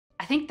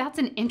I think that's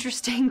an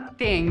interesting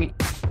thing.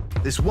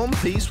 This one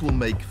piece will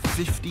make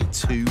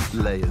 52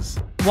 layers.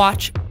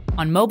 Watch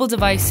on mobile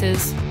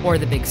devices or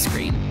the big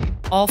screen,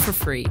 all for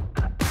free.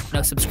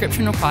 No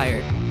subscription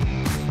required.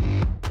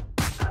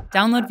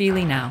 Download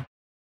Veely now.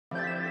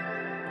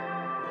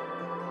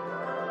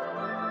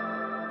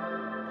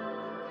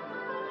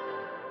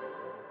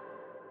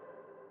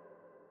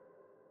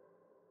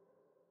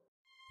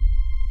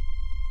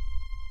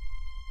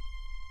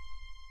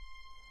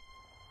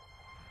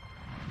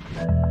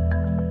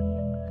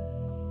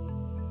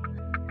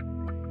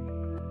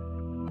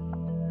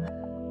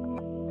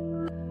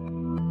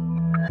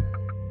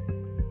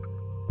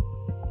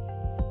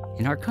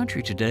 In our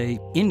country today,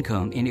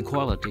 income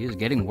inequality is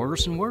getting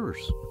worse and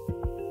worse.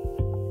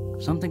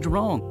 Something's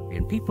wrong,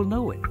 and people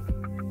know it.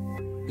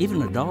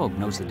 Even a dog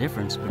knows the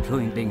difference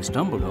between being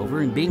stumbled over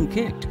and being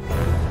kicked.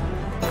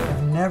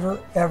 I've never,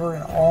 ever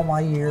in all my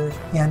years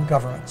in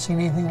government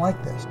seen anything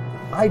like this.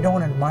 I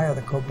don't admire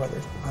the Koch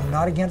brothers. I'm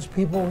not against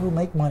people who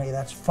make money,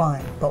 that's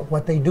fine. But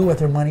what they do with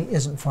their money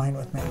isn't fine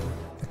with me.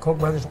 The Koch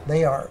brothers,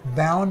 they are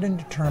bound and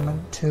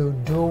determined to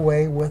do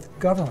away with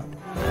government.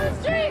 The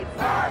streets!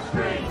 Our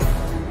streets!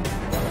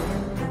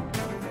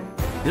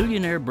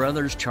 Billionaire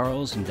brothers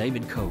Charles and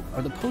David Koch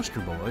are the poster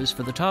boys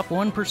for the top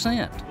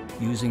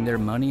 1%, using their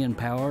money and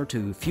power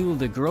to fuel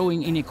the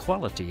growing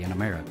inequality in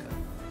America.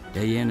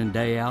 Day in and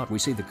day out, we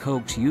see the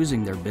Kochs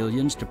using their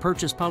billions to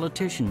purchase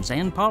politicians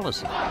and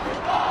policy,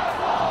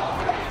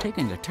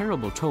 taking a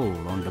terrible toll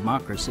on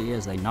democracy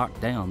as they knock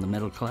down the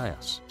middle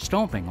class,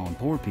 stomping on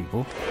poor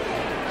people.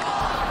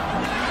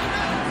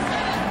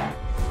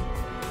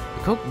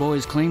 The Koch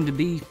boys claim to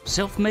be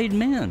self-made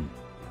men.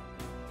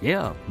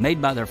 Yeah,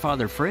 made by their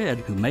father Fred,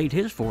 who made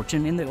his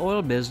fortune in the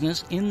oil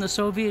business in the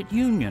Soviet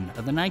Union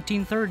of the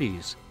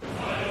 1930s.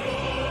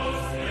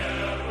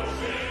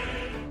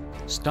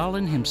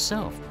 Stalin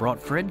himself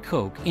brought Fred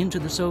Koch into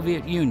the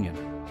Soviet Union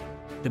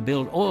to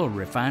build oil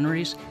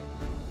refineries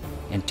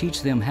and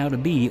teach them how to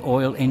be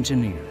oil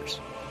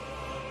engineers.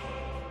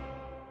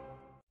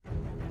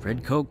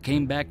 Fred Koch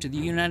came back to the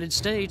United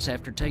States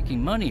after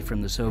taking money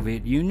from the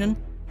Soviet Union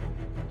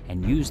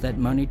and used that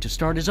money to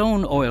start his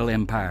own oil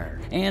empire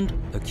and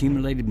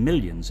accumulated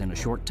millions in a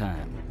short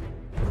time.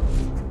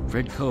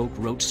 Fred Koch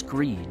wrote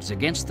screeds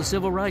against the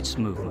civil rights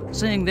movement,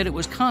 saying that it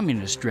was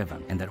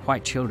communist-driven and that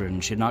white children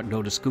should not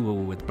go to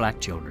school with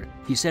black children.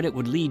 He said it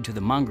would lead to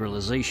the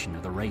mongrelization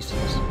of the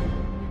races.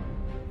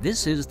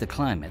 This is the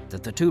climate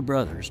that the two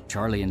brothers,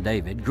 Charlie and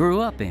David,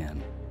 grew up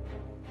in.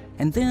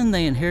 And then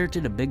they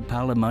inherited a big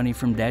pile of money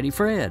from Daddy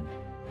Fred.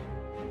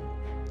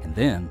 And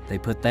then they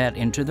put that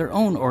into their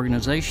own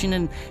organization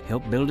and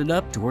helped build it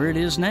up to where it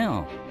is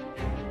now.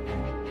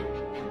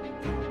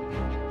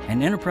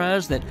 An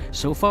enterprise that,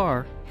 so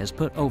far, has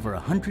put over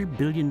 $100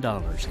 billion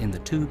in the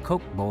two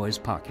Koch boys'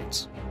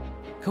 pockets.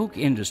 Koch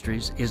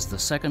Industries is the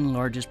second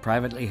largest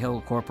privately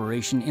held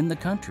corporation in the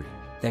country.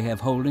 They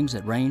have holdings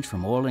that range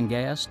from oil and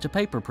gas to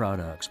paper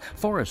products,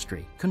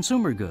 forestry,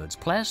 consumer goods,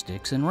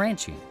 plastics, and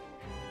ranching.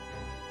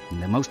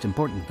 And the most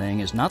important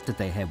thing is not that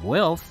they have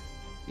wealth,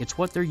 it's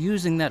what they're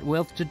using that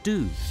wealth to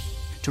do,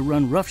 to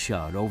run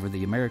roughshod over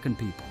the American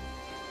people.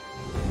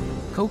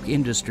 Koch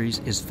Industries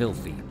is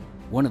filthy,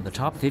 one of the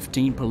top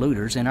 15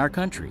 polluters in our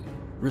country,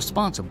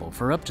 responsible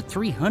for up to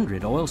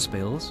 300 oil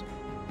spills.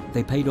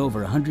 They paid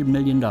over $100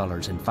 million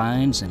in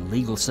fines and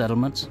legal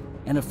settlements,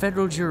 and a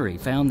federal jury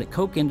found that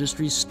Koch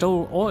Industries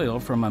stole oil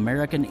from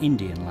American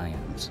Indian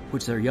lands,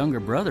 which their younger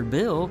brother,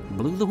 Bill,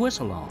 blew the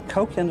whistle on.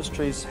 Koch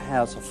Industries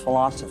has a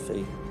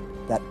philosophy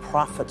that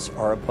profits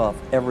are above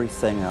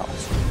everything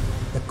else.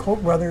 The Koch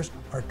brothers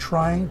are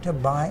trying to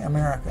buy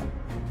America.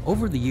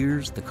 Over the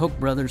years, the Koch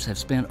brothers have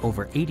spent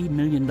over $80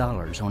 million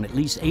on at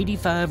least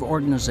 85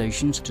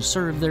 organizations to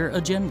serve their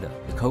agenda.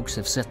 The Kochs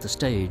have set the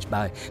stage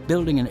by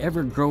building an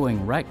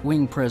ever-growing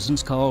right-wing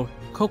presence called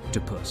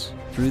Kochtopus.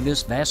 Through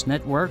this vast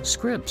network,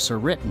 scripts are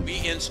written. We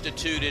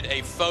instituted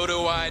a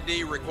photo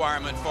ID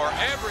requirement for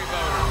every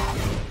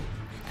voter.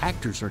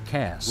 Actors are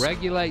cast.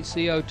 Regulate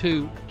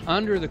CO2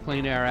 under the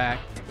Clean Air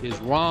Act is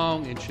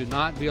wrong and should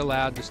not be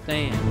allowed to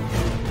stand.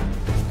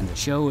 And the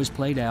show is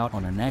played out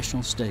on a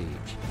national stage.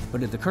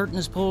 But if the curtain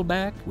is pulled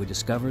back, we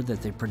discover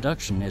that the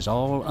production is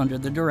all under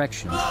the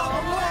direction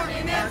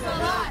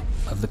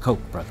of the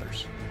Koch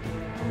brothers.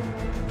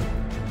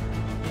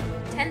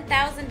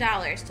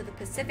 $10,000 to the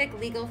Pacific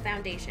Legal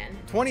Foundation.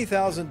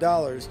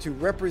 $20,000 to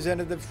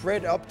Representative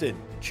Fred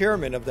Upton,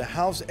 chairman of the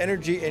House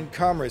Energy and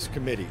Commerce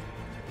Committee.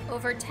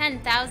 Over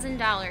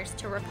 $10,000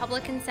 to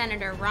Republican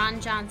Senator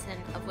Ron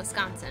Johnson of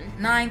Wisconsin.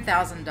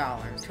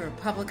 $9,000 to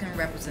Republican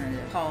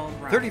Representative Paul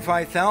Ryan.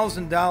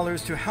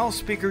 $35,000 to House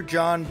Speaker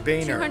John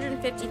Boehner.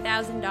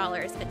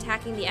 $250,000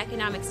 attacking the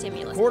economic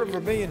stimulus.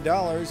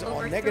 $250,000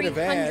 on negative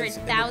ads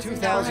in the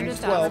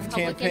 2012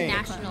 campaign.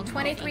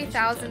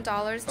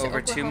 $23,000 to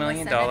over $2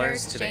 million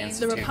to the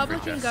Institute the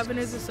Republican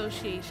Governors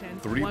Association.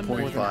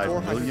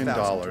 $3.5 million on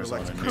a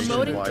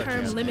promoting nationwide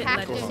term limit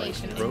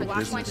legislation in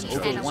Washington.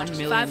 Over $1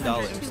 million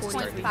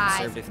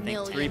 $8.5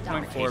 million.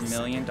 $3.4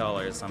 million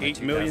on the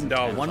 $8 million.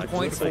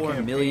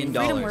 $1.4 million.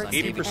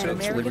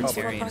 80% to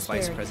Libertarian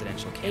vice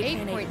presidential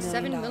candidate.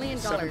 $8.7 million.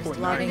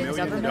 $7.9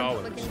 million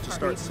to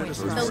start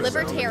citizens. The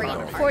Libertarian,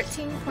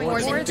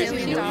 $14.2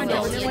 million.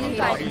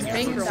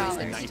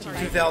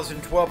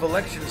 2012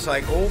 election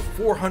cycle,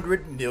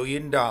 $400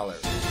 million.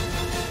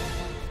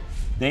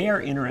 They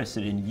are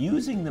interested in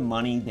using the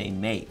money they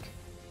make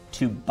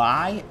to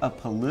buy a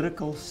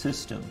political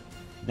system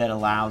that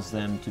allows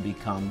them to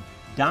become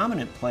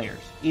dominant players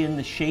in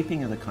the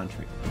shaping of the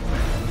country.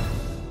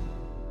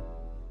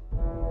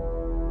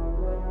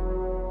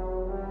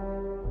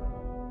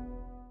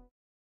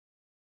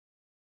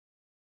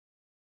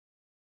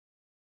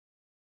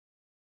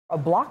 A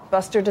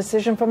blockbuster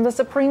decision from the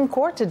Supreme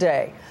Court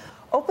today,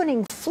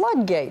 opening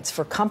floodgates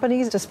for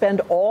companies to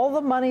spend all the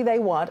money they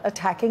want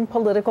attacking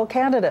political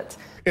candidates.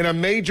 In a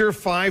major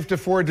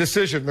 5-4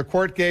 decision, the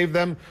court gave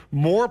them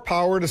more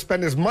power to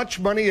spend as much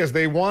money as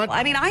they want.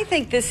 I mean, I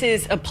think this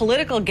is a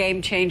political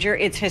game changer.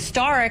 It's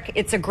historic.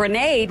 It's a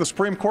grenade. The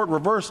Supreme Court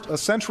reversed a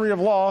century of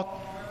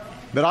law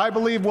that I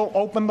believe will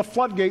open the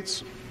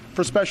floodgates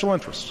for special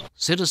interests.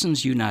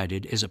 Citizens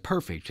United is a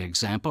perfect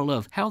example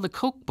of how the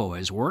Koch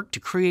boys work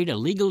to create a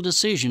legal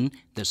decision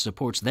that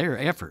supports their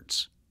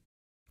efforts.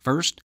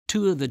 First,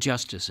 two of the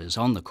justices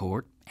on the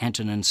court,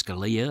 Antonin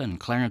Scalia and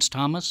Clarence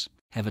Thomas,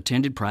 have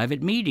attended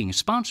private meetings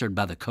sponsored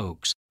by the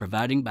Kochs,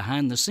 providing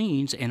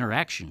behind-the-scenes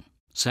interaction.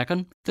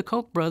 Second, the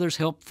Koch brothers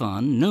helped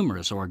fund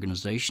numerous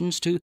organizations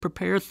to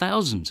prepare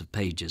thousands of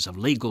pages of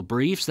legal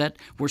briefs that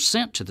were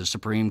sent to the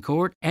Supreme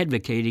Court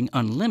advocating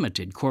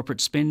unlimited corporate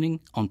spending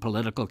on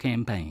political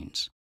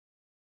campaigns.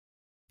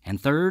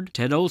 And third,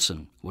 Ted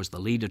Olson was the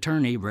lead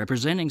attorney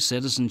representing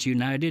Citizens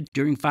United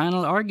during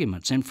final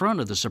arguments in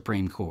front of the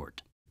Supreme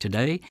Court.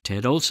 Today,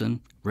 Ted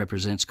Olson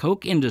represents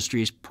Koch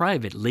Industries'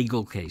 private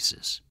legal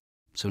cases.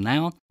 So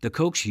now, the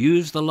Kochs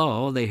use the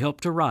law they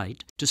helped to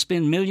write to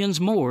spend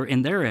millions more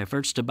in their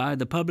efforts to buy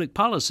the public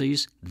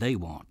policies they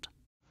want.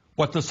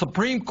 What the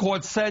Supreme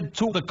Court said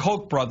to the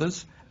Koch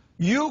brothers,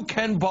 you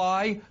can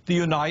buy the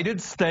United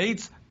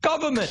States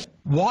government.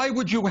 Why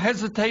would you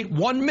hesitate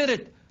 1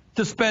 minute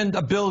to spend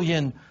 $1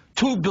 billion,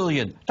 $2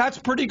 billion? That's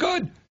pretty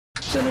good.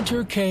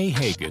 Senator Kay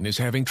Hagan is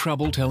having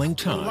trouble telling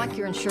time. We like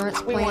your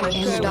insurance plan and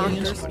your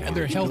doctors. And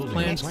their health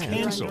plans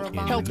canceled.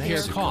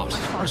 Healthcare costs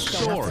are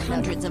soaring.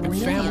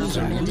 And families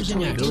are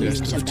losing access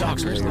to the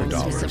doctors. Their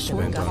dollars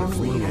spent on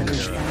clean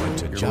energy went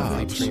to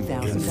jobs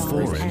in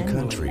foreign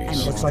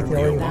countries. Looks like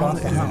they already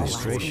bought the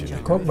House.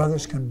 The Koch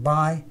brothers can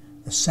buy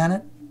the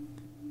Senate.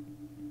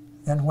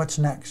 Then what's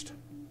next?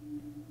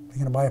 They're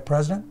going to buy a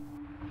president?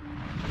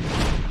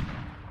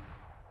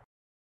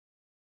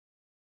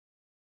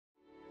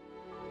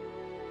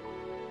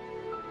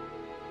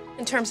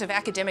 In terms of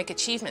academic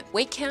achievement,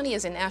 Wake County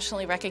is a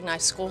nationally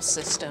recognized school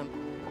system.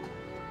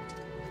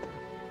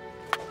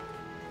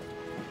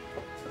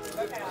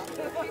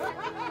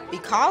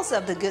 Because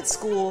of the good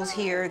schools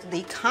here, the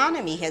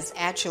economy has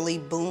actually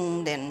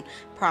boomed and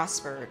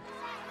prospered.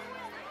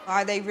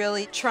 Are they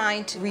really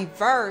trying to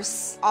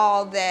reverse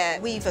all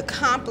that we've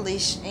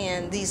accomplished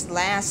in these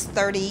last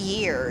 30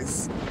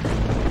 years?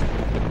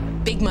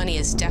 Big money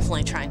is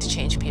definitely trying to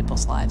change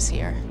people's lives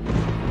here.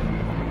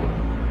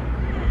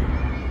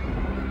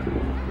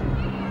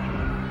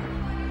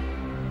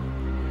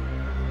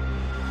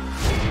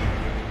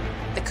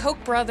 The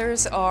Koch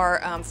brothers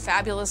are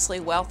fabulously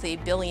wealthy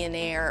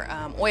billionaire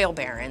oil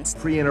barons.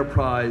 Free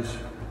enterprise,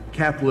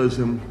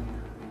 capitalism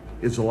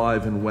is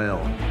alive and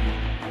well.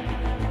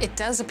 It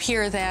does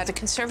appear that the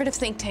conservative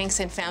think tanks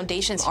and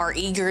foundations are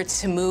eager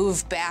to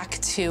move back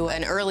to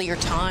an earlier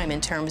time in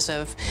terms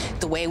of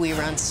the way we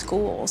run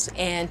schools.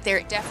 And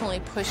they're definitely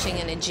pushing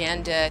an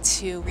agenda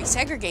to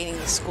resegregating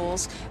the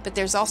schools, but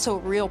there's also a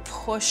real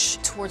push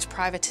towards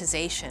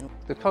privatization.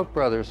 The Koch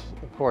brothers,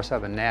 of course,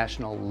 have a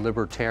national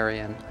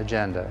libertarian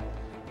agenda,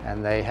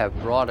 and they have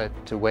brought it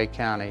to Wake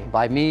County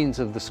by means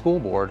of the school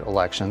board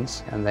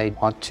elections, and they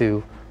want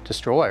to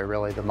destroy,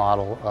 really, the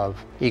model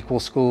of equal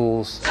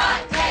schools,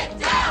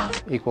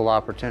 equal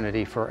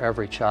opportunity for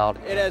every child.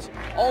 It has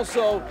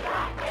also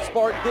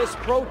sparked this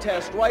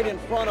protest right in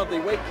front of the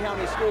Wake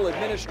County School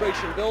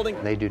Administration building.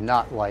 They do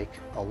not like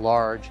a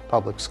large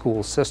public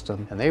school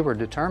system, and they were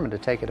determined to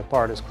take it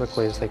apart as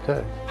quickly as they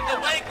could.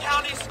 The Wake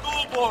County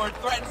School Board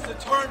threatens to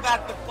turn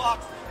back the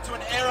clocks to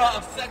an era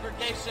of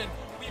segregation.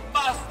 We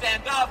must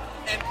stand up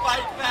and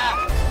fight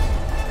back.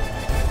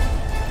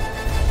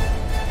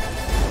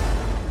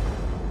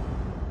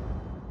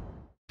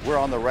 We're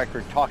on the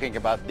record talking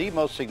about the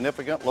most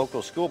significant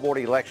local school board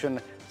election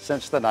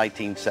since the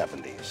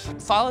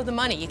 1970s. Follow the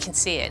money, you can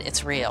see it,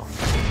 it's real.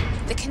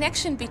 The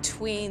connection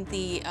between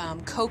the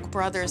Koch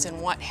brothers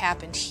and what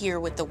happened here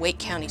with the Wake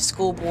County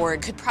School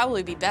Board could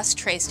probably be best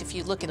traced if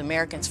you look at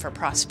Americans for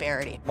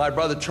Prosperity. My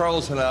brother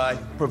Charles and I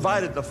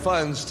provided the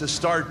funds to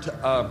start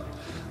the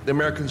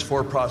Americans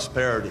for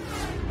Prosperity.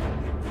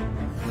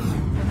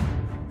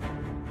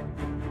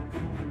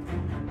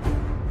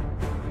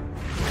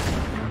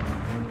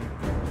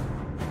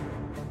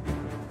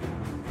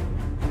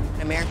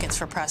 Americans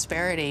for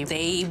Prosperity,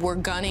 they were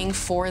gunning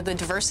for the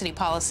diversity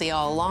policy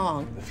all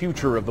along. The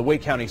future of the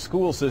Wake County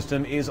school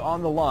system is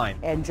on the line.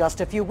 In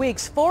just a few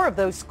weeks, 4 of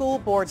those school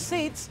board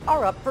seats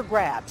are up for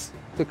grabs.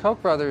 The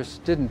Koch brothers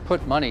didn't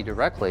put money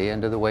directly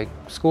into the Wake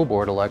school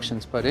board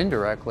elections, but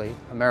indirectly,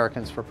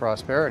 Americans for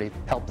Prosperity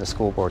helped the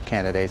school board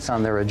candidates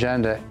on their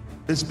agenda.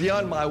 It's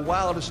beyond my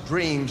wildest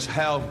dreams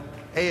how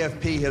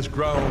AFP has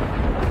grown.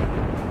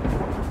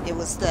 It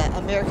was the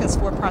Americans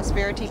for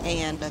Prosperity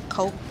and the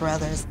Koch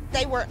brothers.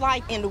 They were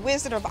like in The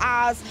Wizard of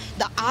Oz,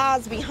 the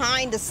Oz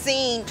behind the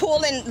scene,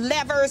 pulling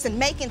levers and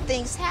making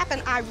things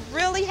happen. I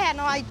really had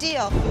no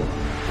idea.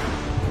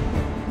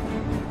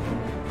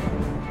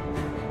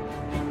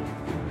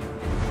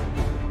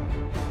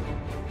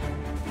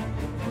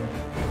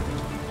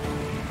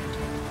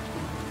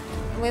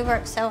 We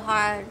worked so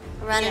hard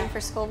running for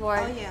school board,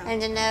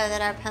 and to know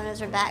that our opponents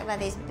were backed by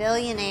these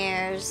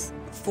billionaires.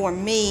 For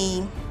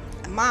me,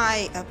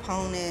 my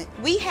opponent,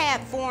 we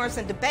had forums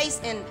and debates,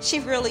 and she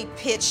really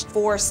pitched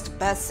forced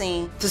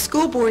busing. The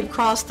school board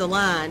crossed the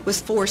line with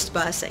forced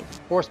busing.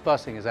 Forced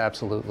busing is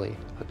absolutely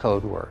a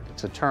code word.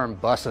 It's a term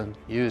bussin'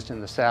 used in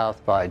the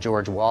South by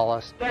George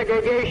Wallace.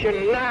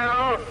 Segregation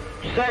now,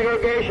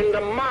 segregation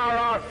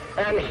tomorrow,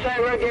 and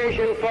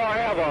segregation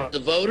forever. The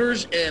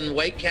voters in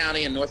Wake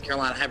County and North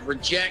Carolina have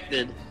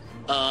rejected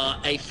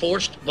a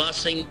forced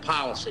busing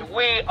policy.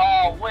 We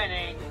are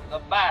winning the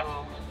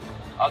battle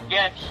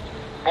against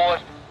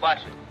forced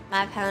busing.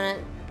 My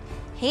opponent,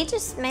 he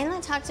just mainly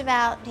talked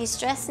about, he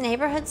stressed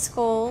neighborhood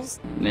schools.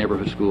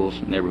 Neighborhood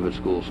schools, neighborhood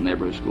schools,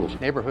 neighborhood schools.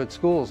 Neighborhood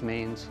schools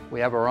means we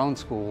have our own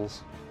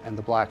schools and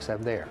the blacks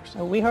have theirs.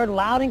 So we heard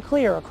loud and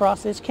clear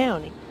across this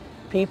county,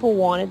 people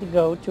wanted to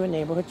go to a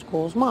neighborhood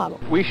schools model.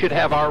 We should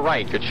have our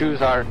right to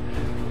choose our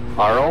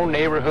own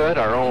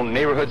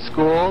neighborhood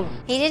schools.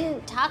 He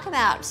didn't talk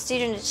about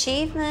student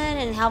achievement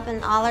and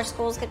helping all our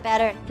schools get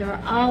better. There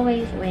are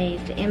always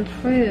ways to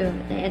improve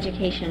the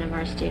education of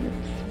our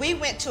students. We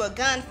went to a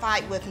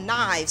gunfight with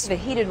knives. The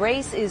heated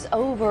race is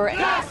over.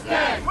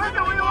 Justice! What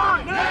do we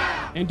want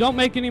now? And don't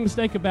make any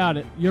mistake about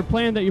it. Your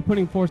plan that you're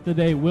putting forth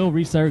today will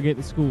resegregate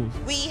the schools.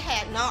 We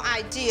had no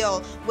idea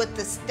what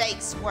the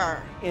stakes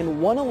were. In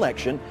one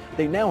election,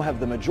 they now have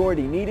the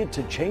majority needed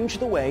to change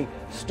the way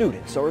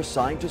students are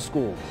assigned to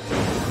school.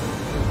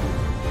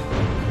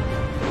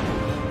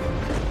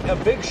 A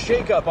big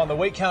shakeup on the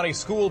Wake County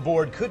School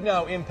Board could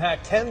now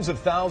impact tens of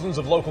thousands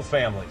of local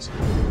families.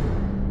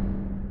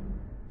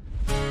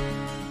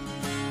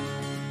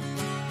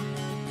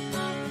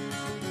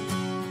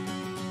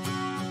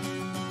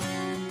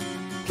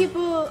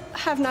 People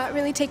have not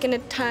really taken the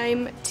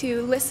time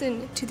to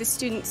listen to the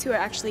students who are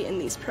actually in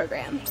these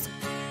programs.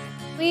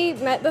 We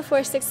met before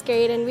 6th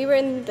grade and we were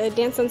in the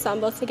dance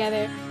ensemble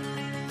together.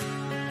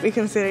 We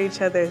consider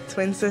each other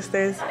twin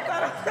sisters.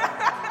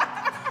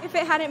 If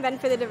it hadn't been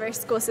for the diverse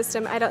school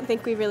system, I don't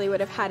think we really would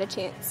have had a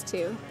chance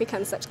to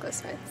become such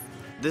close friends.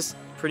 This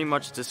pretty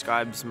much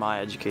describes my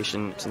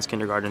education since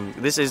kindergarten.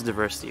 This is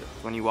diversity.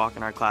 When you walk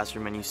in our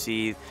classroom and you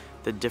see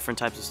the different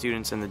types of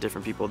students and the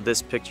different people,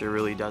 this picture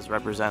really does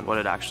represent what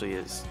it actually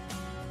is.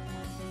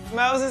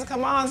 Moses,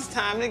 come on, it's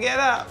time to get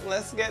up.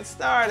 Let's get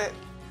started.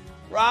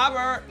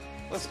 Robert,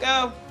 let's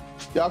go.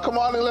 Y'all come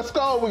on and let's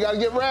go. We got to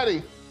get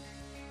ready.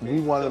 We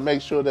want to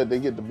make sure that they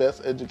get the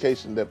best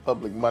education that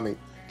public money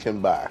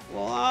can buy.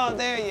 Well, oh,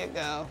 there you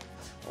go.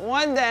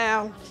 One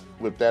down.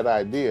 With that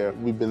idea,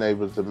 we've been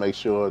able to make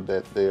sure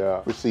that they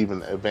are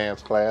receiving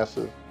advanced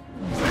classes.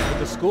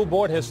 The school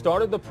board has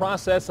started the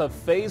process of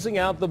phasing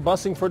out the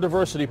busing for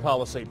diversity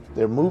policy.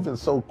 They're moving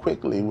so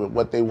quickly with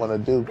what they want to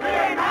do.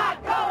 We're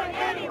not going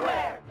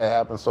anywhere. It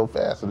happens so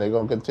fast, and they're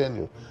going to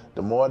continue.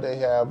 The more they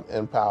have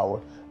in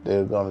power,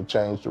 they're going to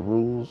change the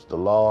rules, the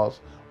laws,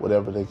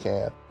 whatever they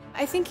can.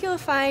 I think you'll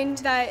find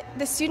that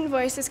the student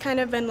voice has kind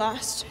of been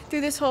lost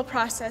through this whole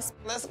process.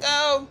 Let's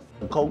go.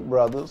 The Koch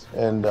brothers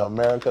and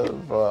America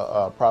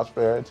for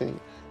Prosperity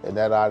and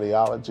that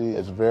ideology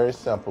is very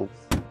simple.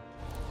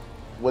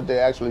 What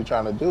they're actually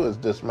trying to do is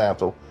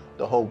dismantle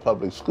the whole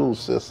public school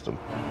system.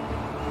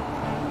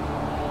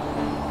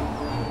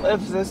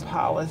 If this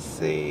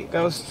policy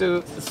goes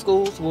through, the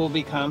schools will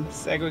become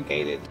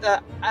segregated.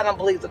 I don't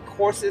believe the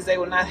courses, they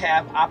will not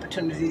have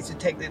opportunities to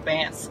take the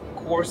advanced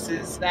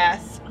courses.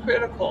 That's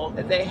critical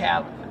that they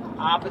have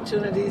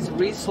opportunities,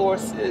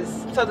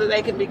 resources, so that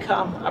they can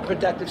become a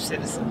productive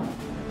citizen.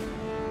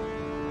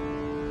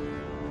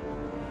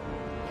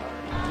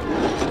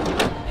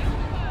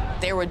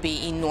 There would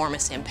be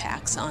enormous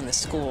impacts on the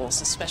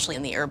schools, especially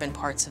in the urban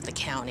parts of the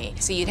county.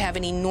 So you'd have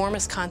an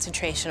enormous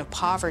concentration of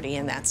poverty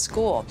in that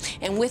school.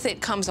 And with it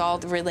comes all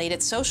the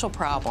related social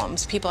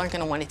problems. People aren't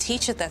going to want to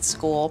teach at that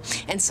school,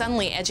 and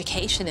suddenly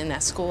education in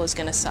that school is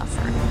going to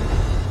suffer.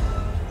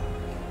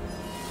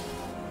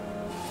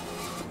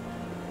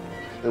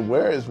 It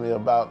worries me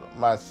about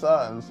my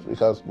sons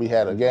because we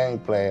had a game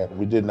plan.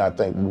 We did not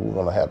think we were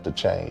going to have to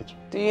change.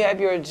 Do you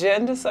have your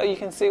agenda so you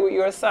can see what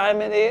your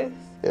assignment is?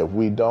 If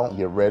we don't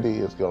get ready,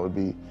 it's going to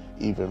be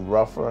even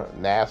rougher,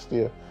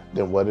 nastier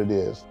than what it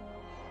is.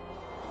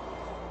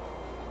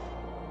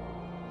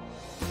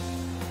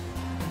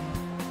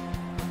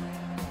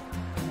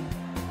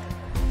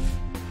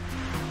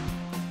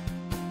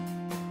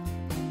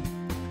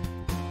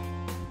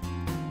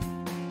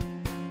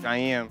 I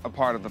am a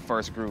part of the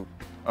first group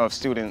of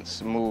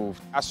students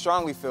moved. I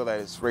strongly feel that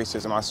it's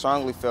racism. I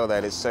strongly feel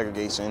that it's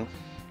segregation.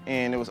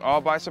 And it was all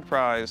by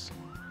surprise,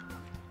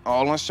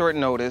 all on short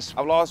notice.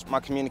 I've lost my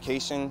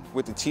communication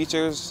with the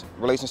teachers,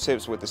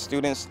 relationships with the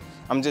students.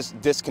 I'm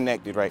just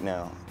disconnected right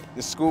now.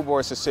 The school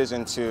board's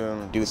decision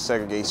to do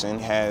segregation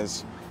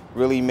has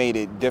really made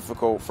it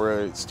difficult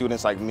for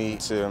students like me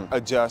to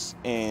adjust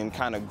and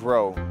kind of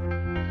grow.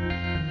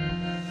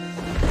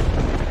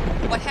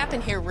 What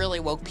happened here really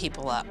woke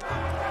people up.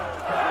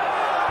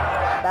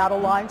 Battle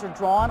lines are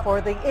drawn for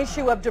the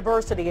issue of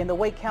diversity in the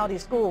Wake County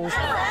schools.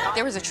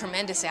 There was a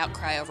tremendous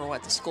outcry over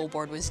what the school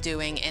board was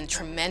doing and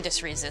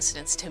tremendous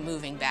resistance to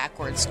moving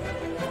backwards.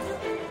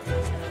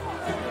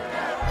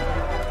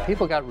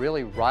 People got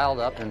really riled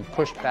up and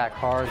pushed back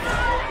hard.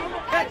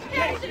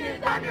 Education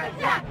is under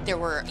attack. There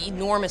were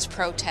enormous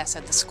protests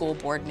at the school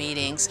board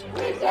meetings.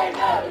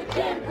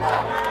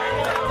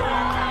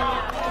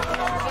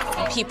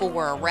 People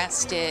were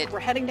arrested. We're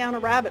heading down a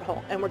rabbit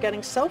hole, and we're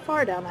getting so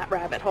far down that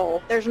rabbit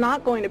hole, there's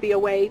not going to be a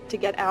way to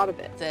get out of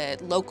it. The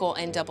local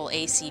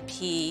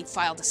NAACP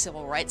filed a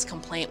civil rights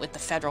complaint with the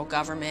federal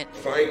government.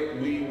 Fight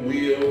we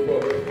will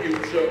for the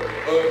future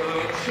of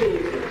our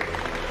children.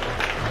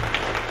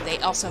 They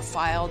also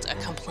filed a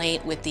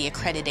complaint with the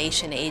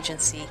accreditation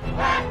agency.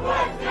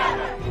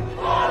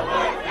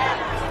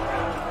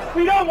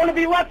 We don't want to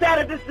be left out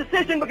of this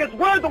decision because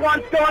we're the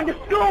ones going to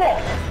school.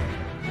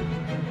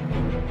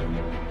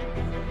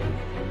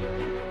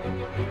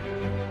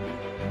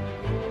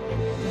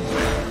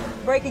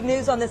 Breaking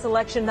news on this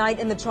election night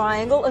in the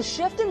Triangle, a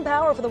shift in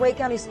power for the Wake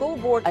County School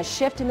Board. A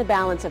shift in the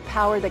balance of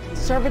power, the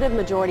conservative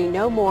majority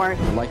no more.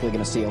 We're likely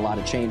going to see a lot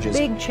of changes.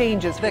 Big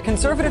changes. The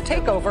conservative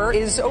takeover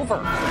is over.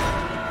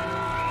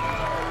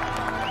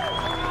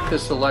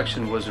 This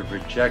election was a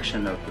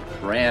rejection of the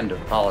brand of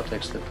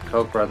politics that the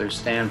Koch brothers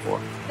stand for.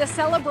 The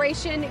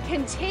celebration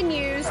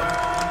continues.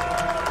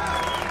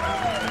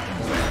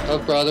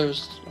 Koch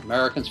brothers,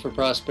 Americans for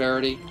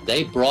Prosperity,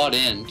 they brought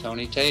in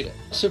Tony Tata.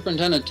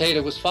 Superintendent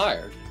Tata was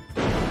fired.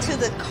 To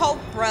the Koch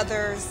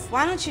brothers,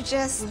 why don't you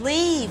just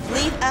leave?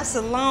 Leave us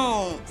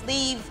alone.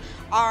 Leave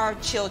our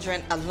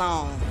children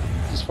alone.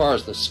 As far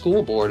as the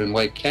school board in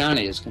Wake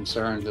County is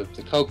concerned,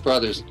 the Koch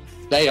brothers,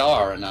 they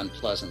are an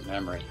unpleasant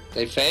memory.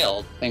 They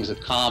failed. Things have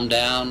calmed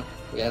down.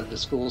 We have the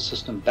school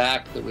system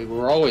back that we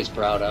were always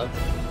proud of.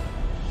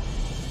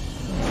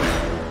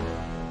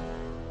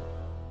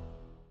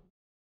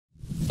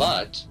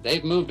 But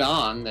they've moved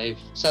on. They've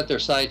set their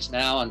sights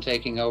now on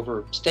taking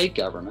over state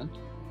government,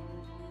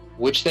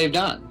 which they've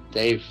done.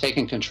 They've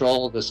taken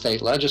control of the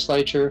state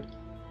legislature.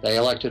 They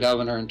elected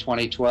governor in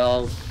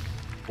 2012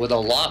 with a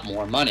lot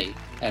more money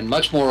and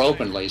much more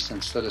openly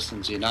since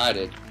Citizens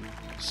United.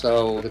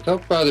 So the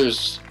Koch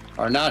brothers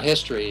are not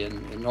history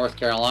in North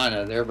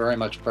Carolina. They're very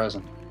much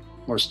present.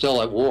 We're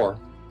still at war.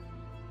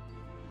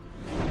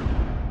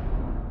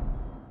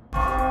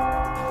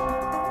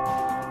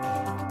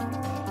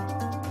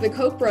 The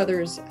Koch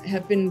brothers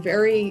have been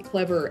very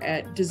clever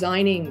at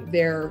designing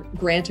their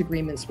grant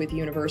agreements with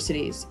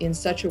universities in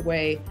such a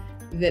way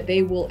that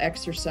they will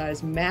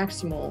exercise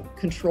maximal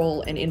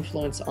control and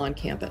influence on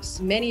campus.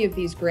 Many of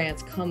these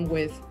grants come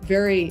with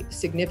very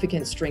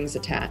significant strings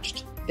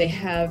attached. They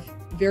have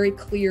very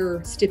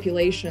clear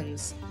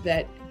stipulations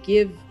that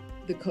give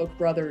the Koch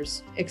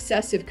brothers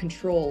excessive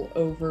control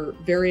over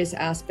various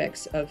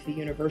aspects of the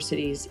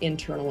university's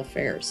internal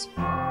affairs.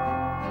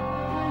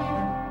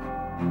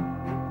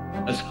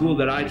 A school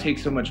that I take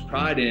so much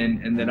pride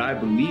in and that I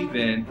believe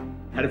in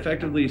had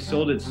effectively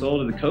sold its soul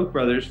to the Koch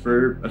brothers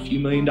for a few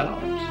 $1 million.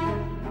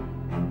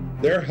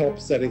 They're help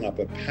setting up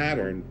a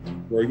pattern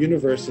where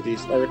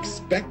universities are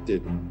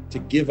expected to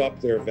give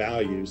up their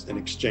values in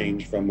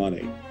exchange for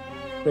money.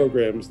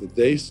 Programs that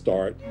they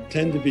start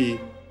tend to be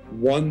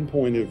one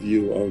point of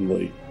view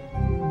only.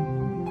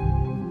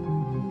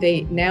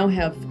 They now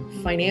have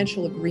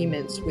financial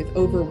agreements with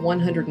over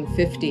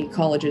 150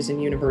 colleges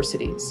and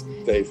universities.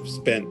 They've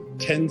spent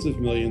tens of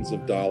millions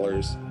of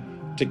dollars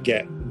to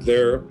get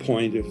their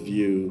point of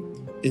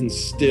view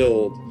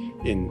instilled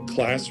in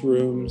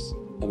classrooms,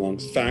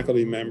 amongst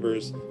faculty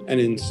members, and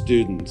in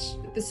students.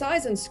 The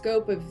size and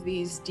scope of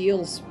these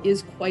deals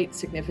is quite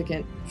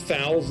significant.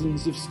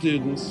 Thousands of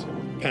students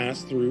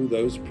pass through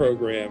those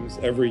programs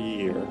every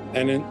year,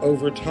 and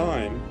over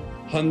time,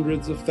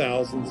 hundreds of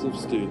thousands of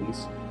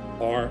students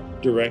are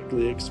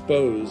directly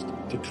exposed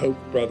to Koch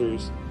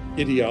brothers'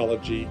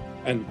 ideology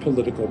and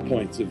political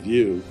points of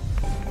view.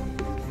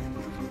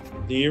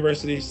 The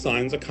university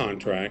signs a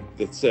contract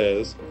that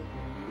says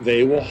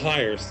they will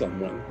hire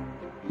someone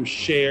who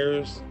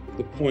shares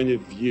the point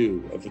of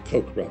view of the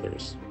Koch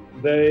brothers.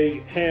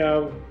 They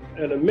have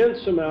an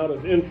immense amount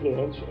of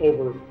influence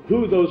over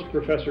who those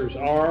professors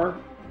are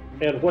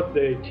and what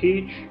they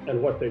teach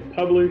and what they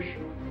publish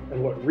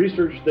and what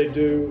research they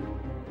do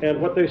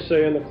and what they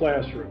say in the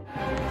classroom.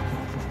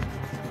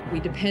 We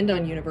depend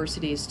on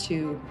universities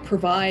to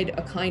provide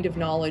a kind of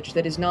knowledge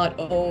that is not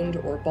owned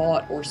or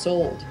bought or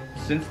sold.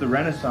 Since the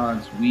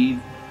Renaissance,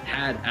 we've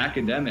had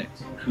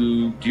academics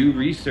who do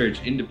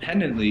research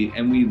independently,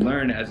 and we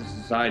learn as a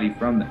society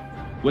from them.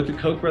 What the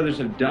Koch brothers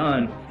have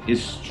done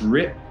is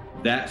strip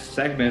that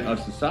segment of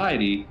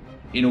society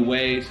in a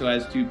way so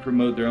as to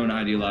promote their own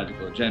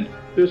ideological agenda.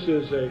 This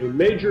is a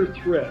major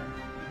threat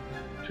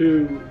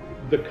to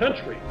the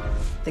country.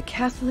 The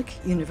Catholic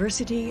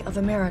University of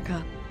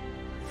America,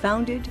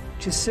 founded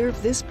to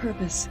serve this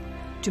purpose,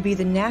 to be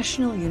the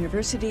national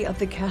university of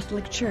the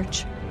Catholic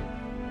Church.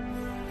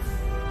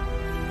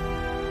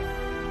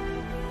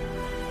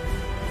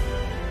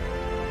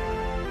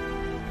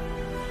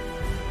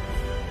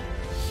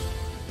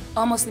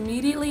 Almost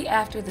immediately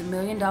after the $1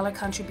 million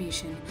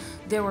contribution,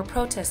 there were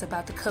protests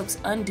about the Koch's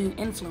undue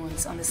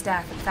influence on the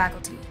staff and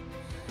faculty.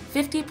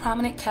 50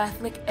 prominent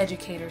Catholic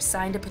educators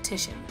signed a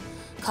petition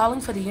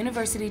calling for the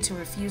university to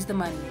refuse the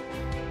money,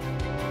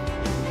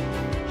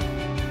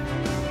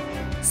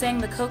 saying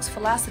the Koch's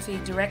philosophy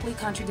directly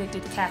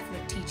contradicted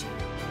Catholic teaching.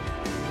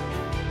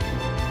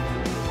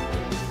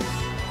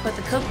 But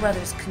the Koch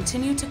brothers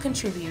continued to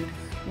contribute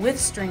with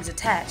strings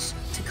attached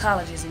to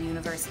colleges and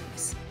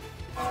universities.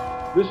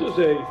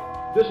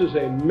 This is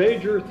a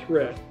major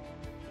threat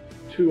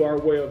to our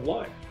way of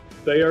life.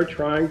 They are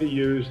trying to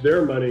use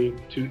their money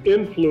to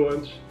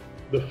influence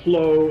the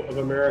flow of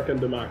American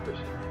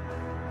democracy.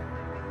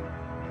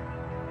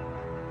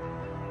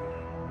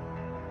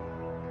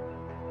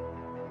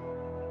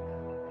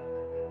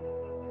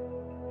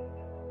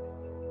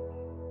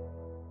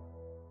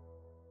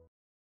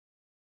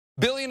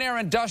 Billionaire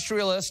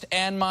industrialist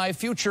and my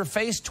future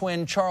face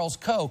twin, Charles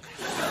Koch.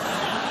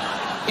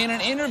 In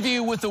an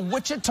interview with the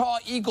Wichita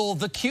Eagle,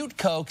 the cute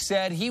Koch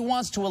said he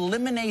wants to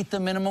eliminate the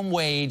minimum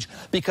wage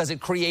because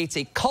it creates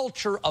a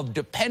culture of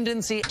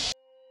dependency.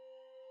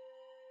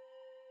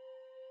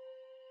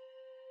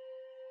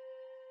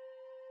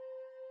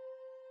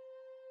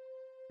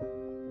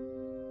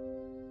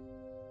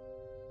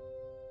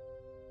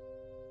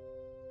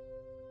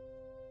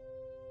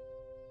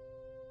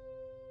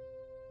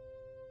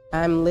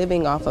 I'm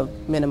living off of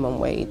minimum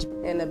wage.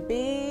 And a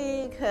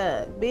big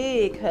hug,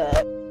 big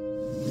hug.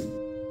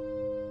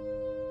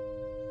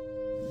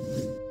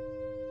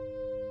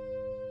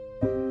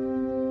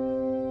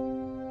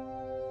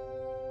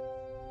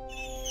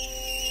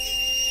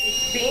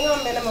 Being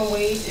on minimum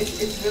wage,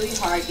 it's really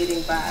hard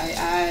getting by.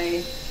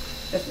 I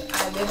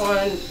live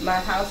on, my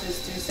house is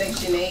through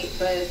Section 8,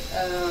 but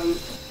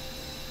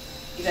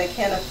I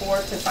can't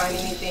afford to find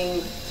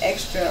anything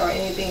extra or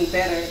anything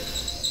better.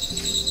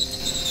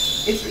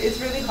 It's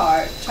really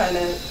hard trying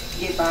to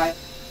get by.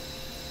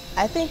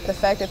 I think the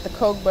fact that the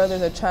Koch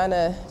brothers are trying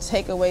to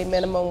take away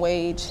minimum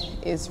wage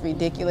is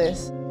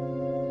ridiculous.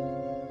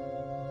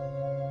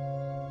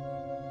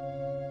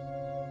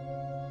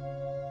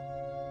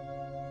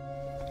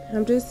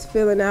 I'm just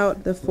filling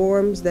out the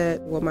forms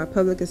that, my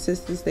public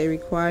assistance they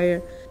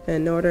require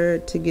in order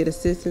to get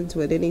assistance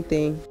with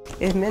anything.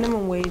 If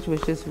minimum wage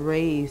was just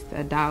raised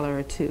 $1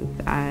 or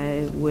 $2,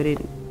 I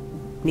wouldn't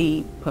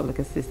need public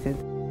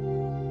assistance.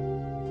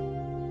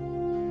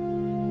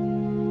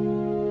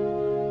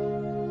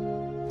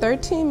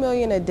 $13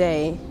 million a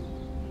day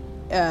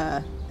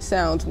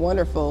sounds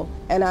wonderful,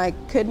 and I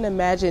couldn't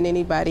imagine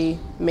anybody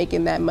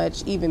making that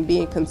much, even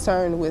being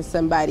concerned with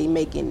somebody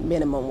making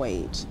minimum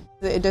wage.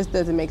 It just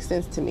doesn't make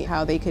sense to me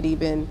how they could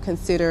even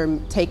consider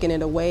taking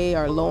it away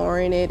or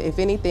lowering it. If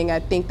anything,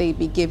 I think they'd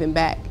be giving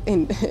back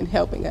and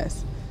helping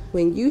us.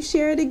 When you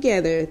share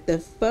together, the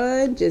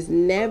fun just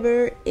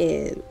never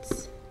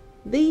ends.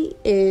 The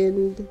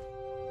end.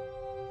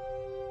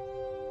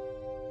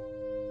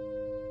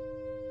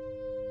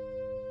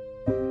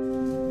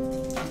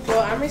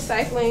 Well, I'm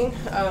recycling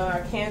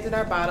our cans and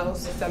our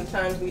bottles.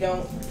 Sometimes we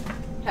don't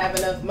have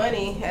enough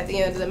money at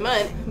the end of the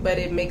month, but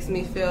it makes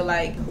me feel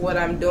like what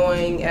I'm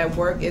doing at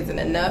work isn't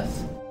enough.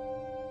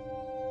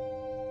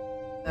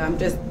 I'm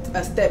just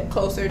a step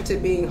closer to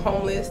being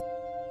homeless.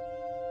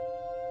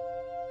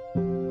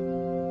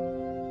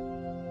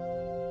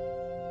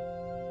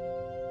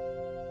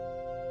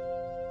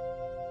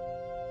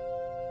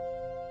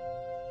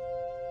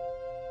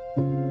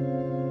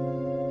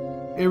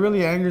 It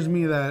really angers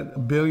me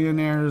that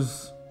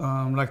billionaires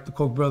like the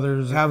Koch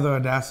brothers have the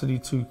audacity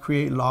to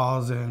create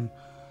laws and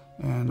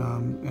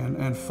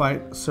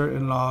fight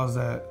certain laws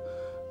that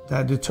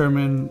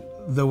determine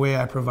the way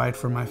I provide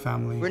for my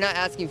family. We're not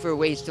asking for a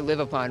wage to live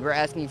upon. We're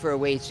asking for a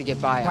wage to get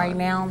by on. Right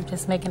now, I'm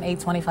just making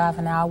 $8.25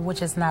 an hour,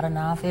 which is not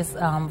enough. It's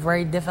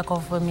very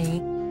difficult for me.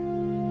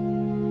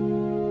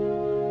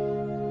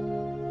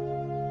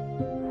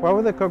 Why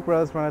would the Koch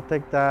brothers want to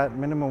take that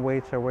minimum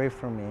wage away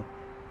from me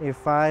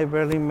if I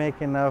barely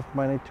make enough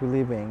money to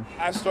living?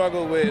 I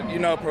struggle with,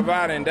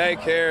 providing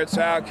daycare,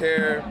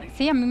 childcare.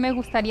 Sí, a mí me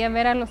gustaría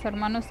ver a los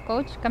hermanos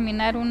Koch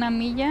caminar una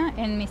milla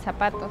en mis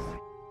zapatos.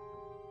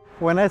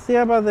 When I see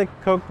about the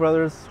Koch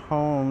brothers'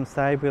 homes,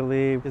 I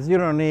believe you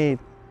don't need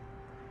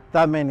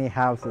that many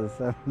houses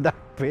that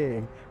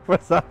big for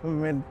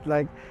something.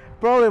 Like,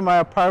 probably my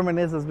apartment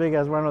is as big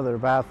as one of their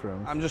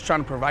bathrooms. I'm just trying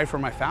to provide for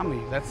my family.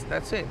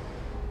 That's it.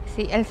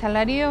 Sí,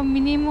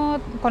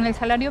 con el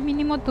salario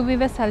mínimo tú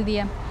vives al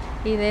día.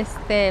 Y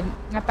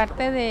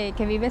aparte de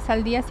que vives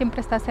al día,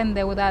 siempre estás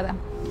endeudada.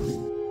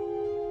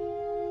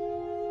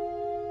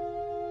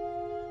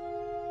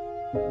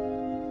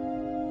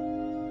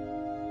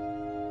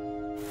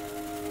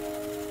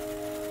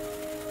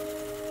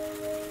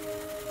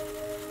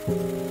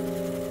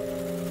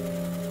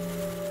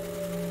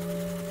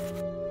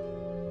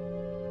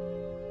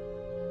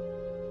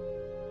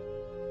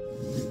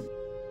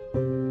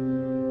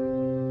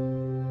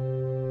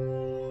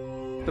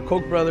 The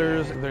Koch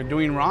brothers, they're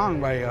doing wrong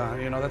by,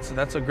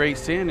 that's a great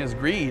sin, is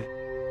greed.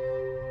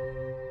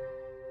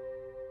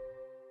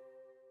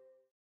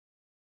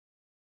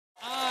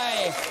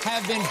 I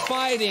have been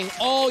fighting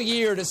all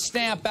year to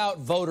stamp out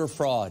voter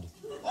fraud.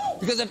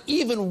 Because if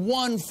even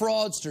one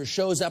fraudster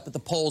shows up at the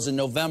polls in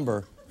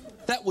November,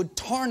 that would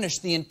tarnish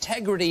the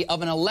integrity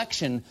of an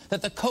election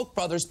that the Koch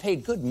brothers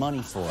paid good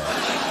money for.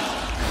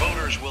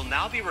 Voters will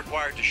now be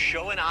required to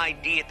show an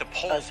ID at the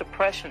polls. A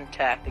suppression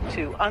tactic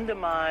to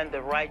undermine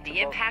the right to vote.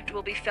 The impact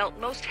will be felt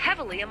most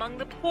heavily among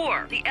the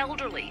poor, the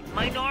elderly,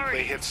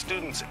 minorities. They hit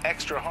students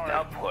extra hard.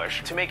 A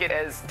push to make it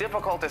as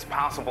difficult as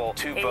possible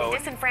to vote.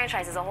 It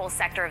disenfranchises a whole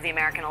sector of the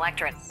American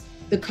electorate.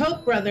 The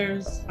Koch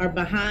brothers are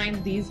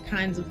behind these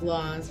kinds of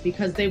laws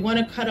because they want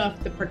to cut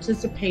off the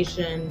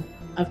participation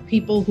of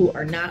people who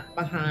are not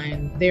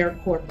behind their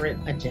corporate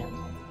agenda.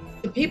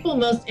 The people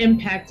most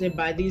impacted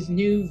by these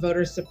new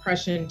voter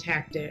suppression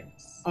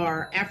tactics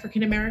are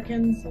African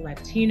Americans,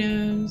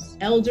 Latinos,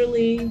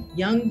 elderly,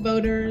 young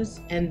voters,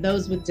 and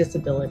those with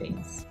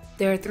disabilities.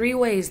 There are 3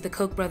 ways the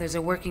Koch brothers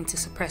are working to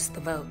suppress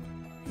the vote.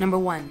 Number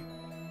 1,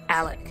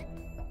 ALEC.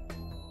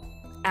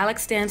 ALEC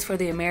stands for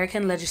the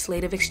American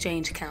Legislative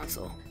Exchange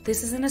Council.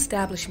 This is an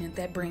establishment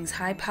that brings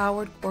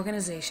high-powered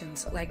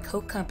organizations like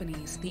Koch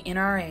companies, the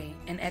NRA,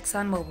 and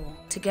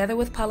ExxonMobil together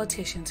with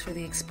politicians for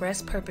the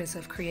express purpose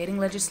of creating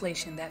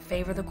legislation that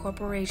favor the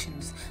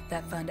corporations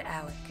that fund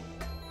ALEC.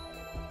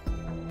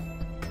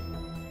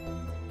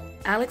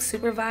 ALEC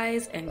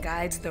supervises and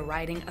guides the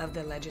writing of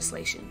the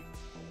legislation.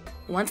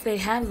 Once they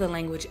have the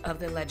language of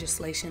the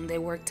legislation, they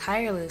work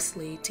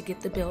tirelessly to get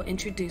the bill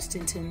introduced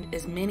into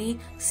as many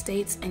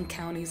states and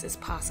counties as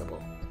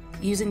possible.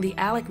 Using the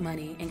ALEC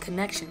money and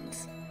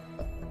connections,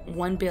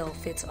 one bill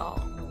fits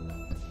all.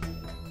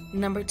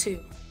 Number 2,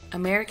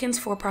 Americans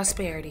for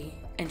Prosperity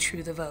and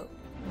True the Vote.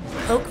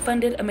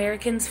 Koch-funded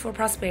Americans for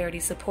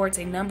Prosperity supports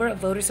a number of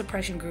voter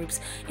suppression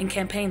groups and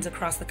campaigns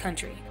across the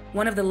country.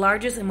 One of the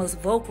largest and most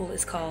vocal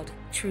is called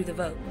True the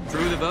Vote.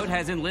 True the Vote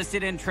has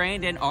enlisted and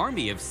trained an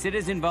army of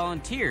citizen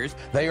volunteers.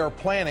 They are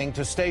planning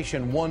to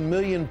station 1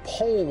 million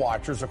poll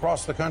watchers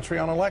across the country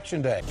on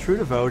Election Day. True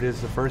the Vote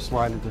is the first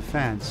line of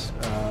defense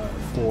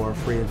for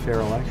free and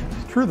fair elections.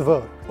 True the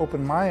Vote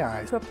opened my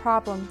eyes to a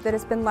problem that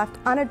has been left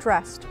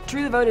unaddressed.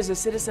 True the Vote is a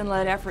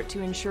citizen-led effort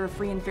to ensure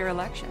free and fair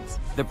elections.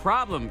 The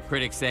problem,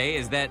 critics say,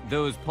 is that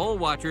those poll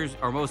watchers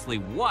are mostly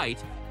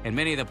white, and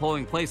many of the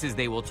polling places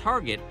they will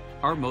target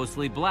are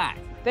mostly black.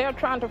 They're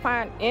trying to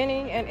find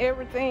any and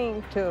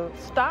everything to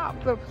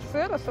stop the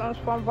citizens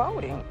from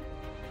voting.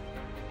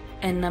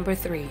 And number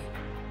 3,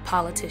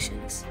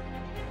 politicians.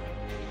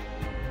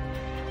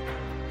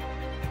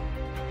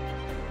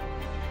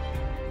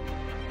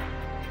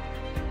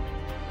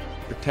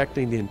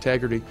 Protecting the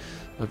integrity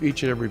of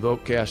each and every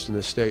vote cast in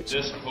the states.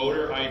 This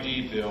voter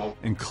ID bill,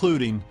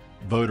 including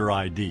voter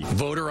ID.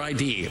 Voter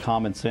ID.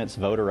 Common sense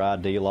voter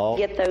ID law.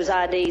 Get those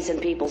IDs in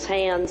people's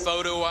hands.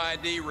 Photo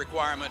ID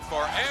requirement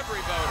for every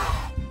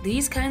voter.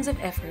 These kinds of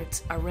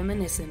efforts are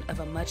reminiscent of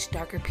a much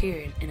darker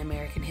period in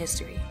American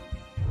history,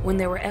 when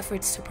there were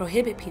efforts to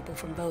prohibit people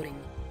from voting,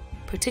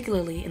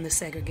 particularly in the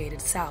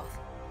segregated South.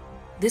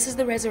 This is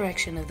the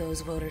resurrection of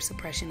those voter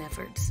suppression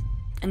efforts,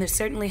 and there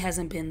certainly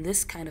hasn't been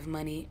this kind of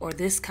money or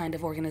this kind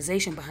of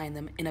organization behind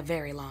them in a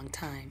very long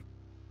time.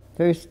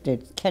 First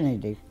at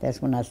Kennedy,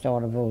 that's when I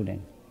started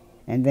voting.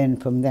 And then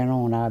from then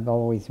on, I've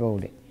always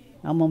voted.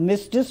 I'm gonna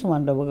miss this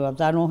one though,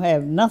 because I don't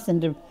have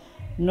nothing to,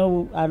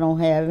 I don't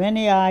have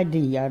any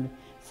ID.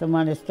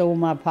 Somebody stole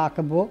my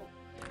pocketbook.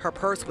 Her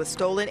purse was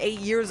stolen 8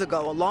 years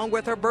ago, along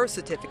with her birth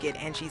certificate,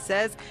 and she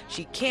says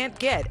she can't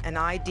get an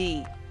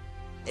ID.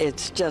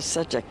 It's just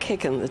such a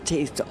kick in the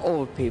teeth to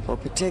old people,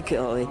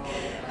 particularly,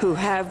 who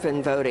have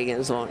been voting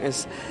as long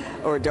as,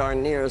 or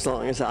darn near as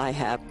long as I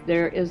have.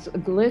 There is a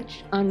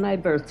glitch on my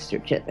birth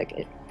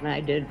certificate. I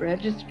did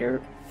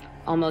register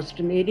almost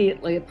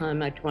immediately upon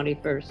my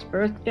 21st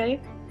birthday.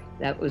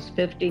 That was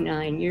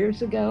 59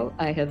 years ago.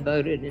 I have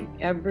voted in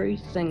every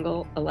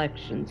single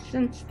election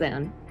since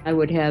then. I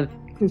would have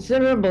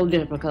considerable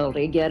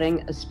difficulty getting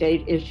a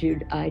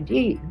state-issued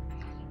ID,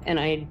 and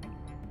I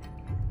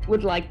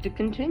would like to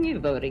continue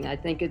voting. I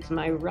think it's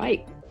my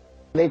right.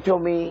 They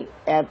told me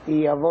at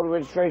the voter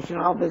registration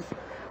office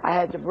I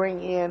had to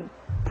bring in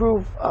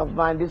proof of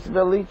my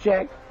disability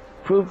check,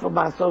 proof of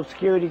my Social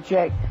Security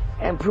check,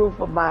 and proof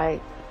of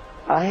my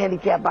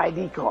handicap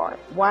ID card.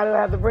 Why do I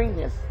have to bring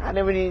this? I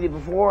never needed it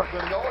before.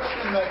 The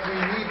notion that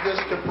we need this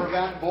to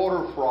prevent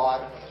voter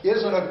fraud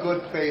isn't a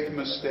good faith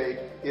mistake.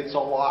 It's a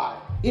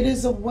lie. It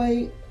is a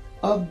way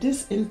of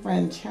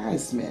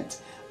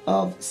disenfranchisement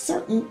of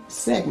certain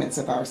segments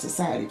of our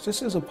society.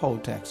 This is a poll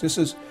tax. This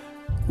is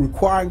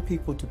requiring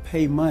people to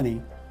pay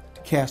money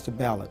to cast a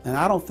ballot. And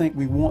I don't think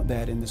we want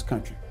that in this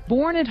country.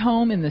 Born at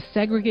home in the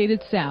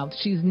segregated South,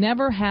 she's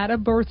never had a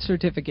birth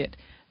certificate.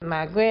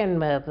 My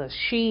grandmother,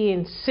 she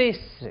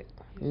insisted,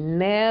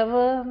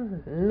 never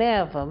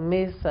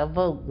miss a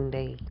voting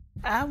day.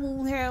 I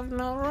won't have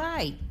no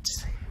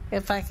rights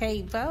if I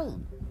can't vote.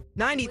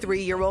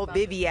 93-year-old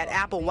Viviette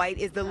Applewhite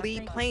is the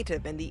lead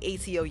plaintiff in the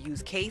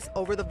ACLU's case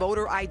over the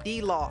voter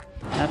ID law.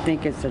 I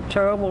think it's a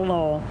terrible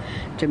law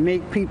to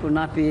make people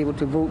not be able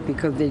to vote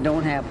because they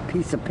don't have a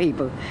piece of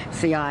paper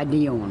say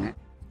ID on it.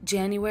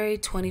 January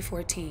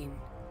 2014.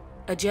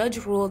 A judge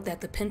ruled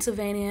that the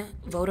Pennsylvania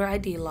voter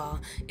ID law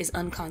is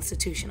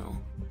unconstitutional,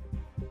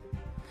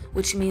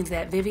 which means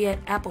that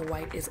Viviette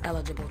Applewhite is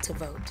eligible to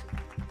vote.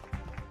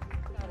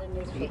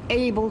 Be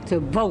able to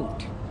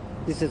vote.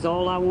 This is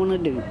all I want to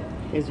do,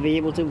 is be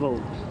able to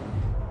vote.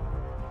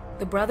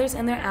 The brothers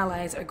and their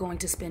allies are going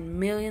to spend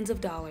millions of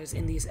dollars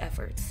in these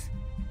efforts.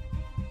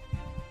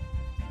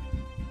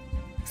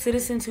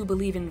 Citizens who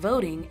believe in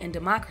voting and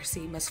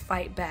democracy must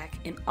fight back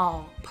in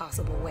all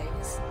possible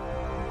ways.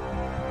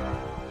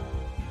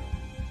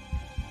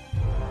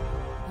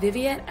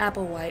 Viviette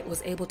Applewhite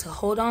was able to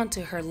hold on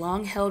to her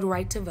long-held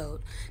right to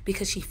vote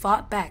because she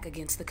fought back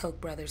against the Koch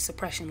brothers'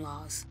 suppression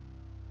laws.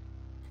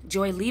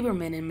 Joy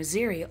Lieberman in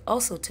Missouri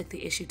also took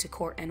the issue to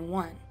court and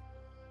won.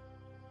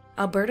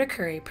 Alberta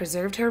Curry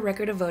preserved her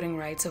record of voting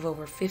rights of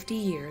over 50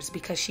 years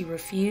because she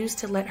refused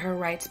to let her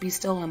rights be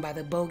stolen by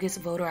the bogus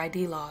voter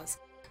ID laws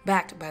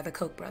backed by the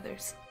Koch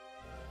brothers.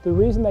 The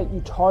reason that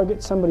you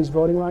target somebody's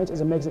voting rights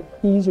is it makes it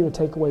easier to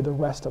take away the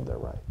rest of their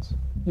rights.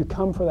 You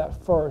come for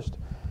that first,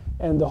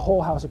 and the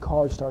whole house of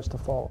cards starts to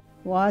fall.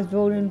 Why is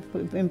voting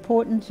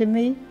important to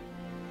me?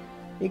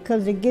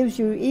 Because it gives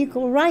you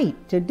equal right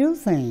to do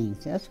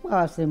things. That's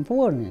why it's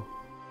important.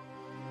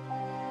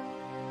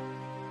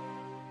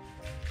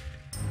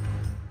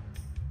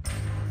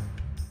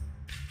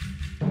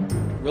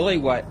 Really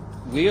what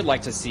we would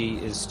like to see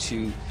is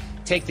to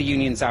take the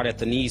unions out at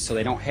the knees so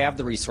they don't have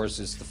the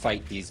resources to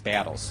fight these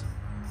battles.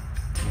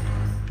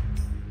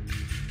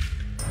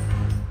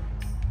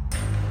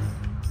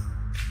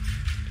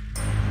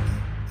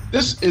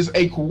 This is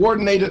a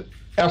coordinated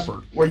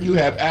effort where you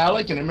have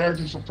ALEC and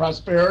Americans for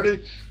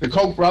Prosperity, the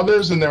Koch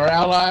brothers and their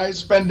allies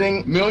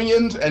spending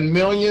millions and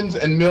millions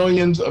and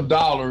millions of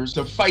dollars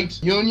to fight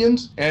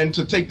unions and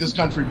to take this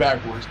country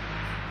backwards.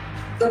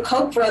 The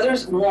Koch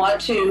brothers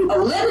want to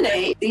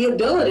eliminate the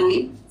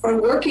ability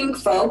for working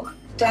folk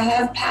to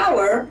have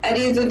power at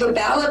either the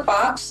ballot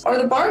box or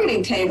the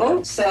bargaining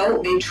table,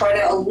 so they try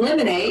to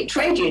eliminate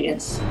trade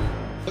unions.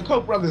 The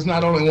Koch brothers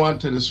not only want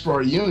to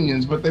destroy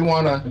unions, but they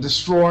want to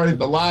destroy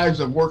the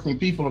lives of working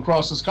people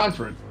across this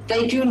country.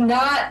 They do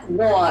not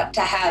want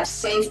to have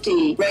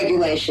safety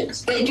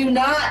regulations. They do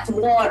not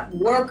want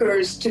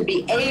workers to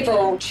be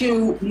able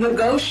to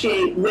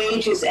negotiate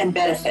wages and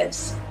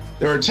benefits.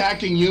 They're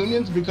attacking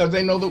unions because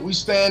they know that we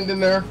stand in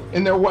their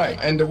way,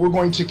 and that we're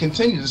going to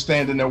continue to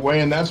stand in their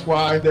way, and that's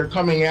why they're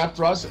coming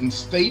after us in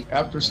state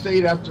after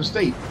state after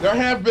state. There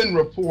have been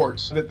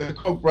reports that the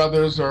Koch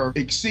brothers are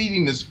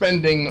exceeding the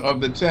spending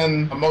of the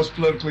 10 most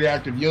politically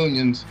active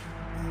unions.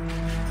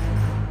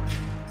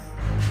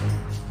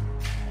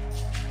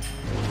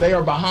 They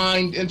are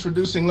behind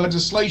introducing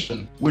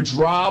legislation which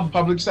rob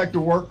public sector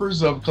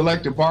workers of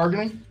collective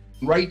bargaining,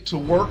 right to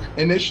work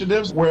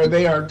initiatives where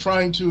they are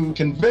trying to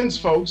convince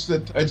folks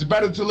that it's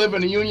better to live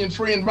in a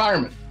union-free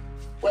environment.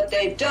 What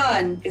they've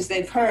done is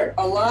they've hurt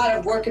a lot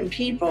of working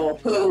people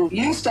who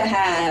used to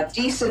have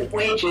decent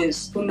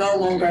wages who no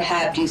longer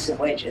have decent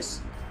wages.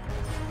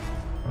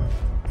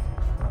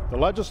 The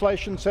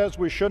legislation says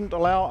we shouldn't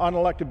allow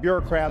unelected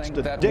bureaucrats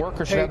to that dictate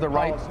workers should have the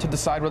right policy. to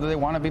decide whether they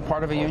want to be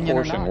part of a union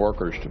or not. Forcing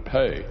workers to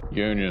pay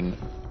union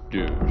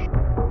dues.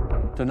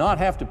 To not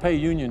have to pay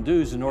union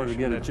dues in order to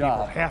get a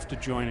job. People have to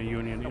join a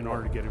union in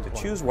order to get employed.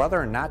 To choose whether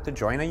or not to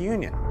join a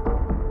union.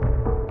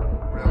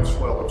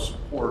 Groundswell of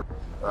support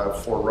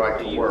for right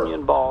to work.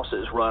 Union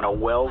bosses run a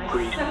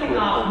well-greased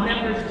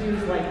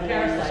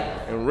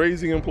and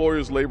raising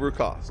employers' labor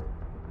costs.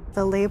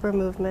 The labor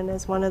movement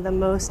is one of the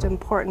most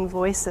important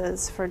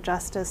voices for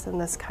justice in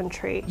this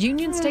country.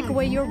 Unions take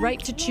away your right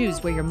to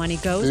choose where your money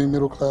goes. Being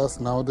middle class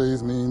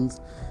nowadays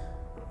means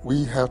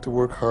we have to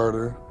work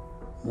harder,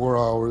 more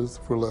hours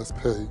for less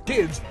pay.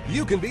 Kids,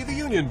 you can be the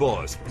union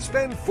boss.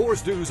 Spend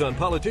forced dues on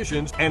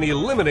politicians and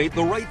eliminate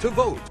the right to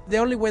vote. The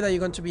only way that you're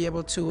going to be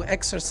able to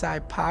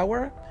exercise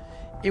power,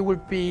 it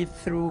would be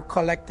through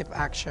collective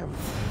action.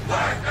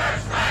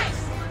 Workers'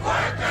 rights!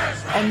 Workers'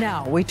 rights! And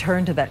now we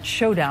turn to that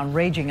showdown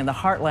raging in the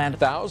heartland.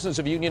 Thousands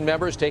of union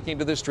members taking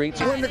to the streets.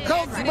 When the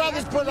Koch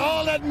brothers put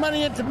all that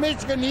money into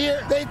Michigan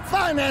here, they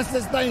financed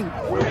this thing.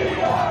 We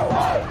are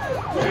one!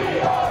 We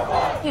are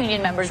one!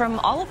 Union members from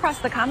all across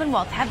the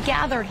Commonwealth have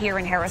gathered here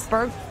in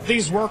Harrisburg.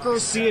 These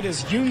workers see it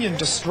as union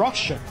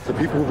destruction. The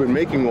people who've been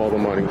making all the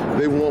money,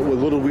 they want what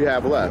little we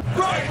have left.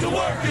 Right to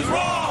work is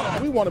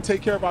wrong! We want to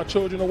take care of our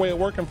children the way a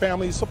working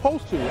family is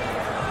supposed to.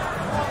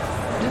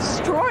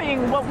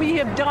 destroying what we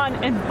have done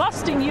and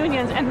busting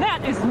unions, and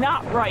that is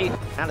not right.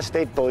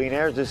 Out-of-state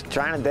billionaires just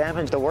trying to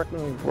damage the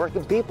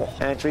working people,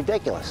 and it's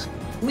ridiculous.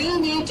 We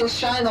need to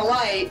shine a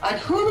light on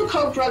who the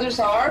Koch brothers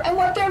are and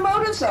what their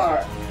motives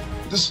are.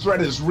 This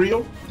threat is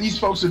real. These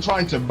folks are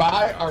trying to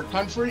buy our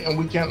country, and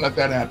we can't let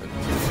that happen.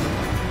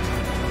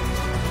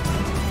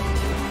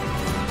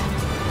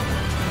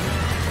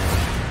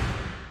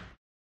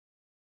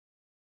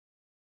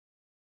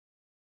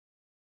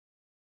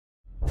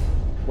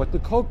 What the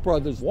Koch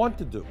brothers want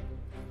to do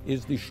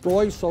is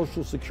destroy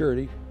Social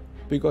Security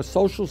because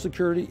Social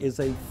Security is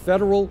a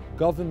federal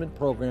government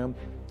program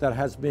that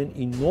has been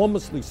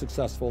enormously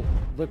successful.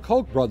 The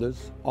Koch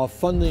brothers are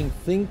funding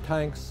think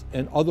tanks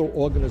and other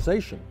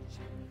organizations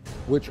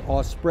which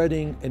are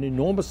spreading an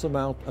enormous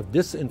amount of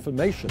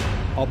disinformation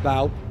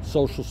about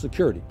Social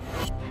Security.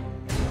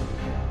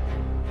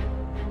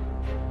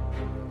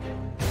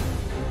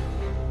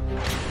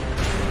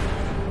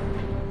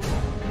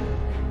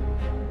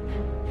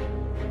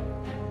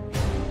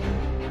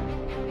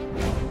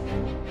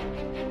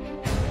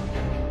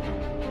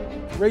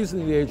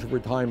 Raising the age of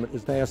retirement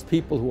is to ask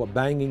people who are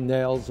banging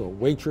nails or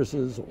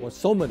waitresses or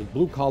so many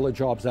blue-collar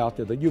jobs out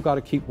there that you got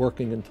to keep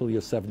working until you're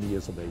 70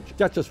 years of age.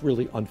 That's just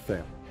really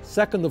unfair.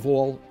 Second of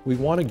all, we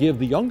want to give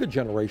the younger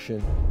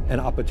generation an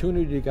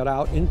opportunity to get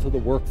out into the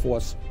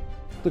workforce.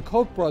 The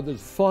Koch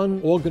brothers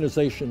fund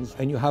organizations,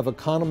 and you have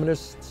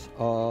economists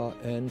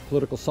and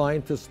political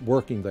scientists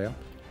working there.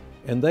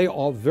 And they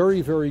are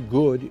very, very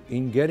good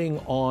in getting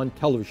on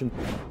television.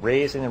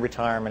 Raising the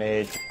retirement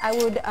age. I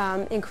would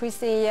increase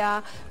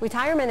the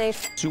retirement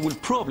age. So you will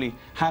probably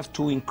have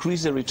to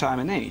increase the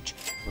retirement age.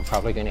 We're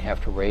probably going to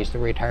have to raise the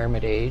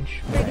retirement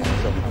age.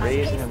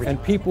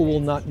 And people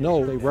will not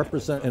know they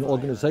represent an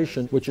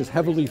organization which is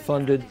heavily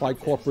funded by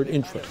corporate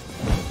interests.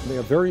 They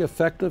are very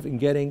effective in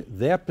getting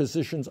their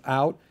positions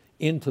out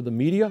into the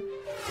media.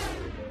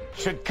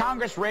 Should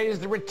Congress raise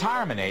the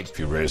retirement age? If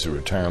you raise the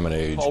retirement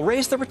age. Well,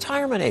 raise the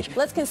retirement age.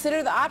 Let's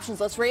consider the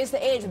options. Let's raise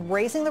the age.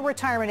 Raising the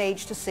retirement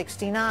age to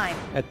 69.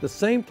 At the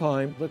same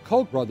time, the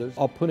Koch brothers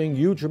are putting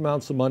huge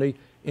amounts of money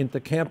into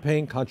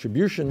campaign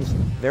contributions.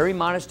 Very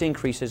modest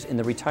increases in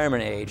the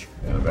retirement age.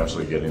 And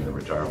eventually getting the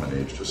retirement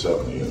age to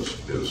 70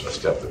 is a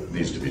step that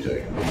needs to be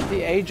taken.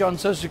 The age on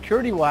Social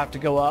Security will have to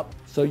go up.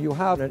 So you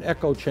have an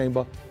echo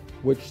chamber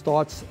which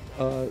starts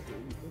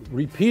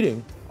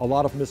repeating a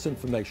lot of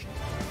misinformation.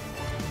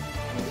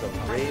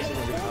 Raising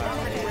the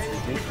retirement age,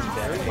 reducing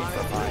benefits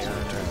for higher.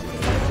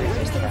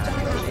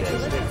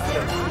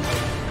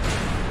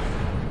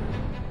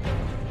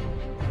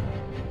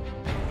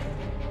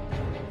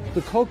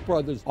 The Koch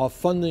brothers are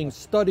funding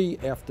study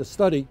after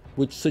study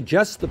which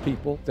suggests to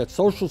people that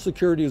Social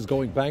Security is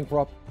going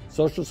bankrupt.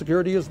 Social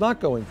Security is not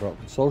going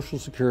bankrupt. Social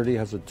Security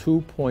has a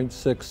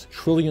 $2.6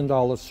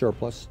 trillion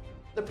surplus.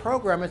 The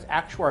program is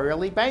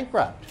actuarially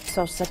bankrupt.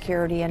 Social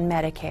Security and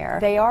Medicare,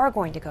 they are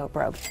going to go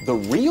broke. The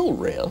real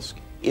risk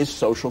is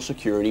Social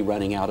Security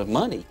running out of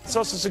money.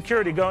 Social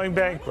Security going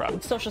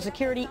bankrupt. Social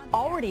Security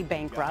already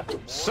bankrupt.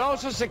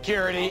 Social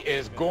Security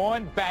is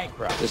going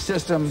bankrupt. The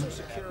system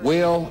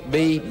will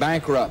be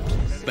bankrupt.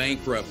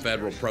 Bankrupt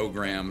federal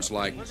programs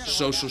like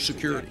Social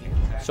Security.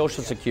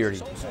 Social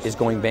Security is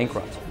going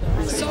bankrupt.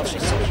 Social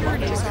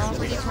Security is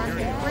already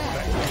running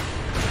bankrupt.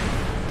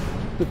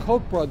 The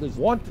Koch brothers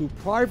want to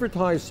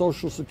privatize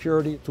Social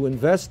Security to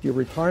invest your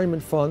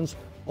retirement funds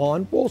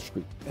on Wall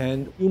Street.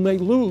 And you may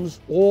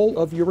lose all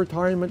of your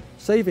retirement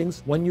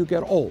savings when you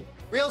get old.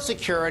 Real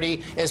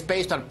security is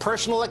based on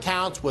personal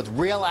accounts with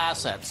real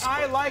assets.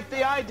 I like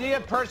the idea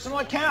of personal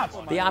accounts.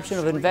 The option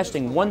of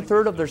investing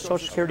 1/3 of their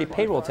Social Security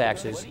payroll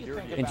taxes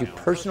into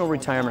personal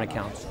retirement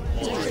accounts.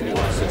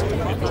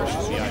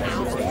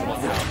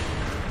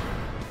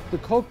 The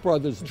Koch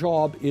brothers'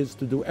 job is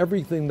to do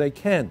everything they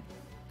can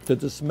to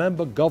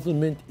dismember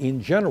government in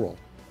general.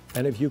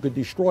 And if you could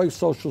destroy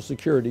Social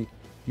Security,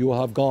 you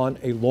will have gone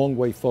a long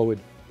way forward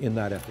in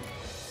that effort.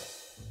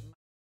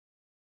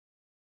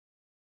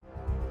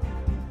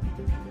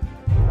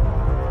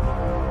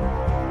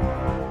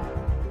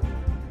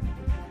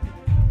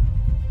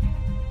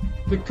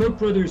 The Koch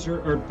brothers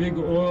are big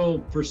oil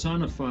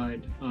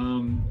personified,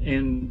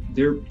 and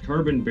they're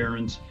carbon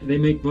barons. They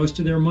make most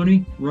of their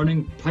money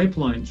running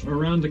pipelines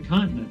around the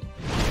continent.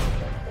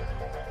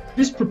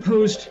 This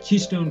proposed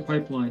Keystone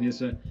Pipeline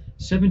is a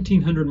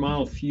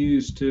 1,700-mile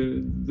fuse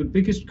to the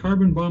biggest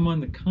carbon bomb on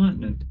the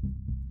continent.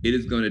 It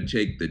is going to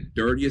take the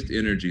dirtiest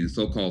energy, the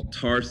so-called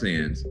tar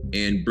sands,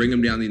 and bring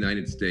them down the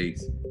United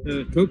States.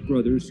 The Koch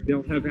brothers,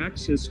 they'll have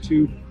access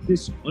to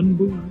this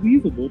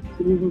unbelievable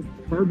pool of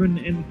carbon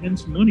and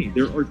hence money.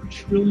 There are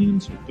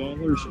trillions of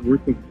dollars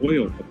worth of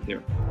oil up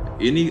there.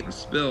 Any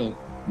spill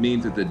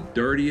means that the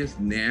dirtiest,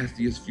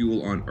 nastiest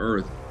fuel on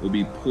Earth will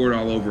be poured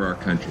all over our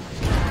country.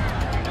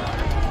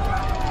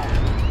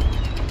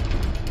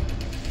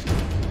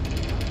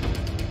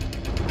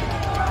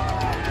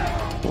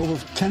 Over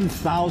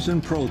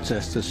 10,000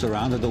 protesters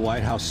surrounded the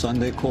White House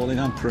Sunday, calling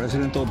on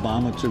President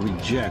Obama to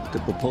reject the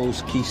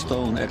proposed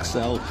Keystone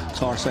XL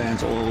tar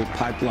sands oil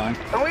pipeline.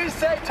 And we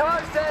say tar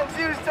sands,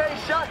 you say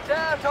shut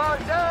down tar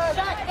sands.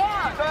 Shut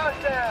down. Tar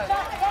sands.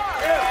 Shut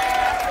down.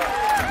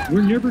 Yeah.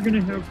 We're never going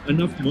to have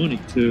enough money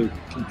to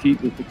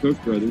compete with the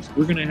Koch brothers.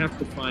 We're going to have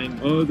to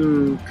find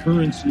other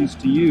currencies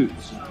to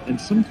use.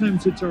 And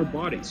sometimes it's our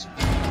bodies.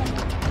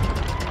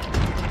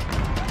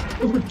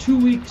 Over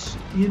 2 weeks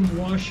in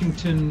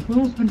Washington,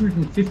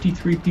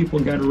 1,253 people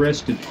got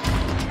arrested.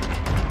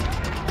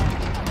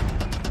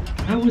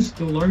 That was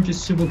the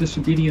largest civil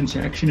disobedience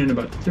action in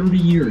about 30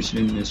 years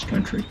in this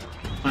country.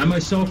 I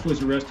myself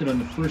was arrested on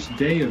the first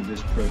day of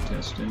this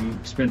protest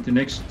and spent the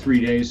next 3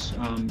 days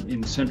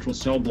in Central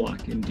Cell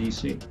Block in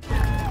D.C.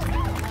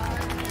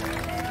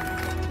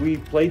 We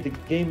played the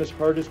game as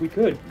hard as we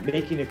could,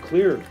 making it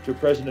clear to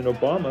President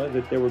Obama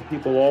that there were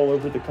people all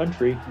over the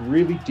country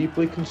really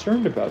deeply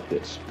concerned about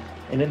this.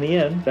 And in the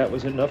end, that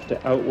was enough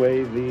to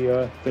outweigh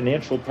the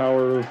financial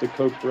power of the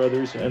Koch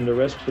brothers and the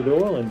rest of the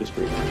oil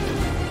industry.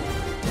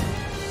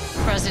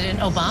 President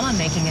Obama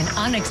making an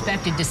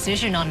unexpected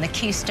decision on the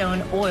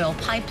Keystone oil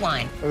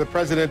pipeline. The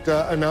president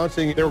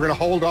announcing they were going to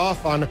hold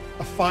off on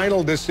a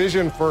final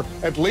decision for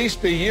at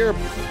least a year.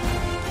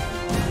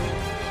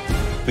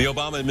 The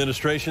Obama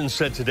administration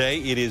said today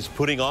it is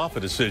putting off a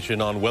decision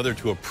on whether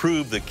to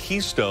approve the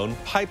Keystone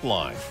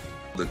pipeline.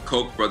 The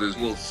Koch brothers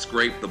will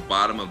scrape the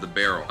bottom of the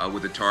barrel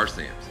with the tar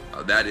sands.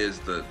 That is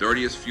the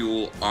dirtiest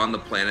fuel on the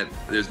planet.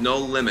 There's no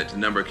limit to the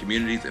number of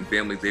communities and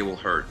families they will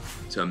hurt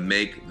to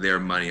make their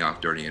money off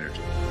dirty energy.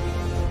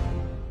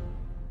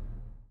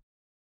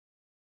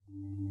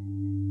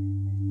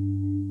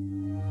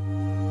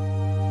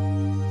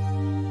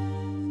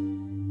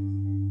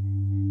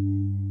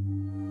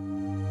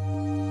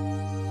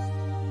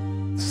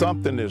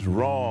 Something is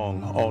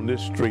wrong on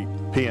this street,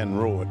 Penn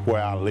Road,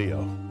 where I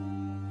live.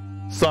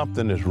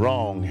 Something is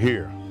wrong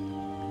here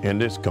in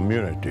this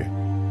community.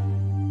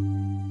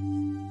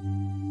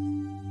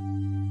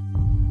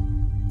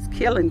 It's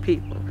killing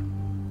people,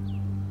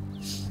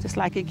 just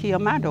like it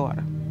killed my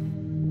daughter.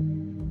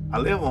 I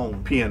live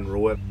on Penn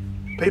Road.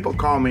 People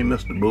call me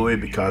Mr. Bowie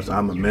because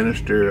I'm a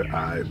minister.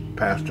 I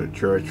pastored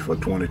church for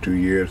 22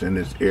 years in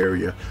this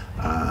area.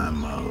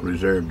 I'm a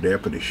reserve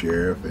deputy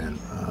sheriff, and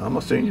I'm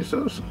a senior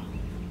citizen.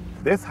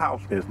 This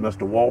house is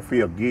Mr.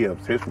 Warfield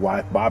Gibbs. His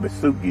wife, Bobby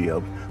Sue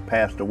Gibbs,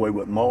 passed away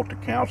with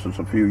multi-cancers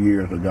a few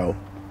years ago.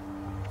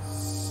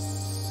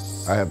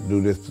 I have to do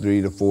this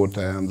 3 to 4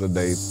 times a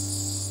day.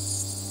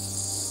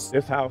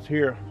 This house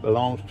here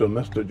belongs to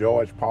Mr.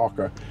 George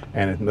Parker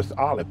and it's Miss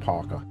Ollie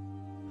Parker.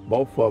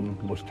 Both of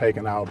them was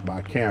taken out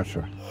by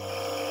cancer.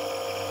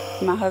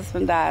 My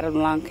husband died of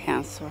lung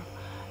cancer,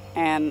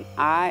 and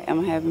I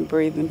am having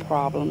breathing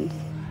problems.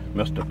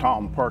 Mr.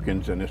 Tom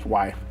Perkins and his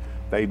wife,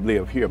 they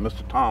live here.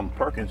 Mr. Tom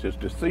Perkins is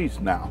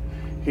deceased now.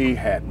 He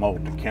had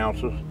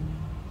multi-cancers.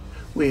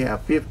 We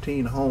have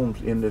 15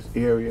 homes in this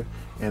area,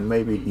 and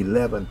maybe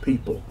 11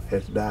 people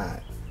has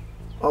died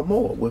or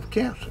more with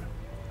cancer,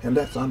 and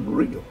that's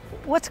unreal.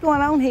 What's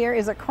going on here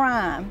is a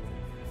crime.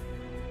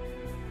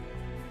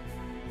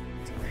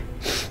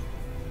 It's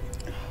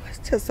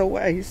just a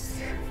waste.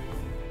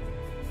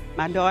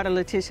 My daughter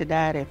Letitia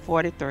died at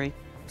 43.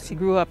 She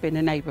grew up in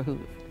the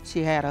neighborhood.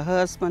 She had a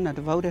husband, a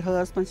devoted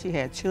husband. She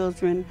had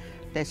children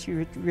that she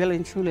really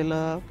and truly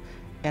loved,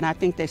 and I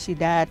think that she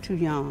died too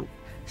young.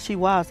 She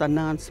was a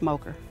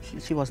non-smoker.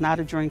 She was not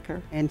a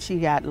drinker, and she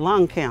got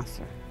lung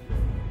cancer.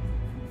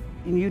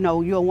 And you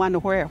know, you'll wonder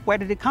where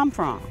did it come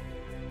from?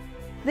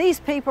 These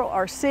people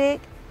are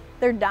sick,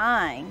 they're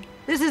dying.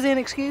 This is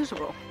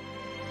inexcusable.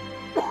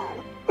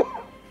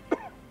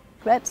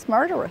 That's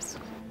murderous.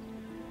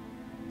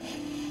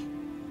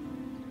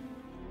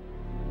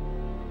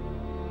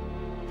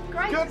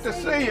 Good to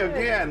see you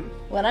again.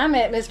 When I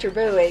met Mr.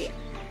 Bowie,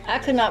 I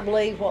could not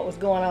believe what was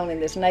going on in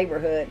this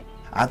neighborhood.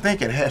 I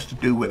think it has to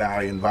do with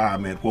our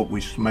environment, what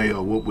we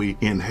smell, what we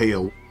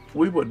inhale.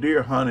 We were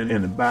deer hunting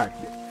in the back,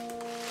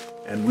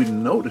 and we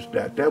noticed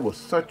that there was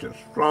such a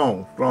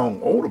strong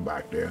odor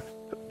back there.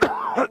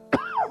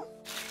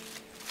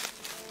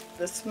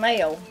 The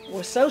smell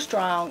was so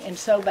strong and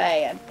so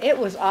bad. It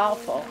was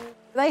awful.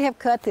 They have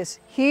cut this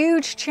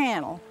huge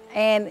channel,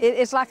 and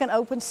it's like an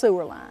open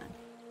sewer line.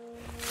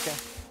 Okay.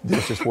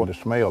 This is where the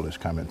smell is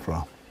coming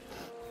from.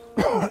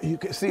 You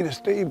can see the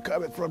steam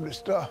coming from this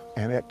stuff.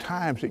 And at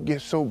times it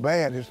gets so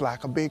bad, it's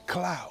like a big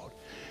cloud.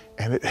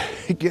 And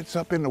it gets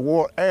up in the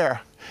warm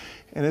air,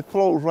 and it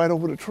flows right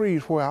over the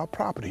trees where our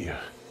property is.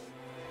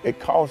 It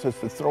causes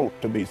the throat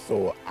to be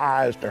sore,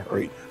 eyes to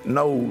hurt,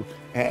 nose,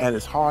 and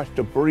it's hard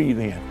to breathe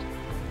in.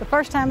 The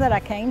first time that I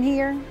came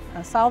here,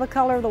 I saw the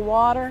color of the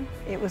water.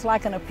 It was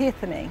like an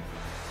epiphany.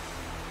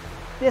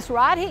 This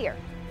right here,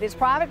 it's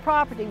private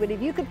property, but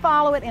if you could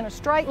follow it in a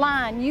straight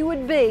line, you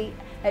would be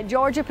at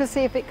Georgia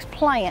Pacific's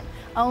plant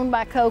owned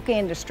by Koch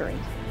Industries.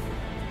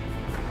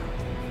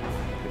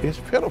 It's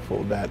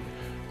pitiful that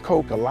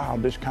Koch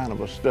allowed this kind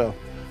of a stuff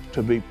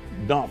to be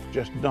dumped,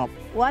 just dumped.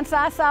 Once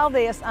I saw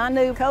this, I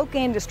knew Koch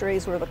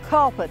Industries were the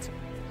culprits.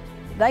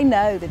 They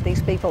know that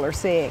these people are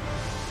sick.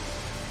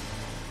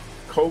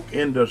 Koch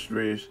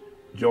Industries,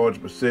 Georgia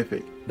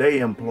Pacific, they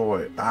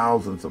employ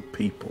thousands of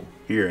people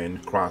here in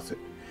Crossett.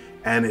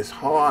 And it's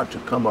hard to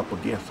come up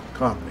against a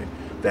company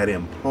that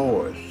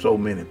employs so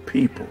many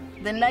people.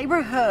 The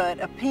neighborhood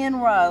of Penn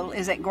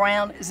is at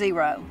ground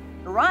zero.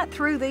 Right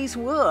through these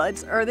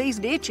woods are these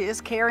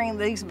ditches carrying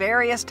these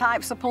various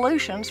types of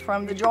pollutions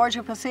from the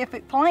Georgia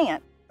Pacific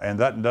plant. And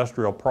that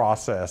industrial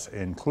process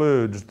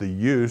includes the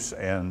use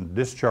and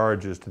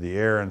discharges to the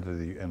air and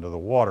into the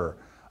water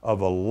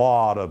of a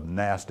lot of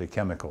nasty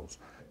chemicals.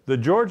 The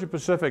Georgia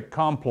Pacific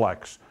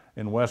complex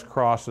in West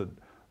Crossett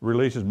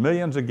releases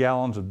millions of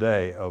gallons a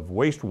day of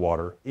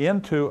wastewater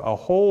into a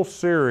whole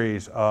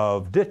series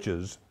of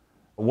ditches.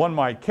 One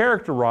might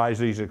characterize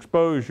these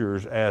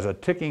exposures as a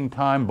ticking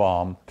time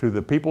bomb to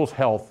the people's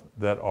health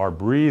that are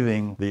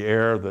breathing the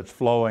air that's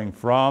flowing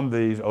from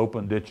these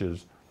open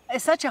ditches.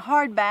 It's such a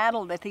hard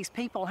battle that these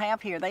people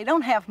have here. They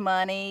don't have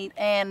money,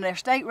 and their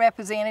state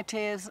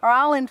representatives are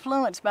all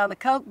influenced by the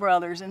Koch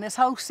brothers and this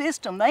whole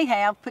system they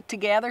have put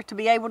together to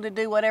be able to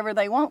do whatever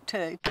they want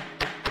to.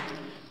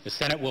 The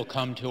Senate will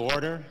come to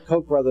order.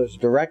 Koch brothers'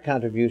 direct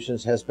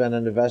contributions has been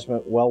an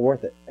investment well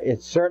worth it.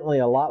 It's certainly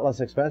a lot less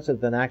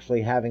expensive than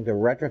actually having to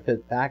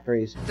retrofit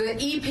factories. The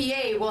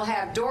EPA will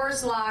have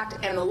doors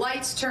locked and the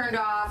lights turned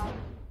off.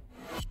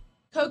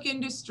 Koch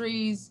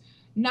Industries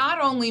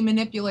not only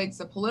manipulates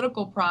the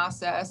political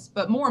process,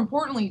 but more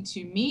importantly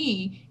to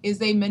me is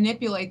they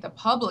manipulate the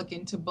public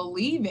into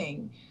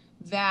believing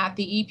that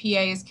the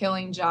EPA is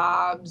killing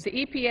jobs. The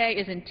EPA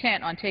is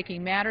intent on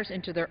taking matters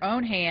into their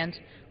own hands,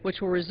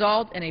 which will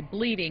result in a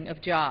bleeding of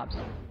jobs.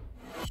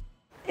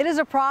 It is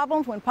a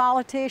problem when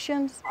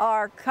politicians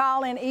are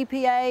calling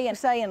EPA and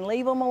saying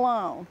leave them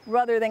alone,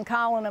 rather than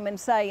calling them and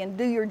saying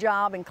do your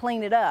job and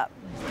clean it up.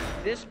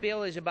 This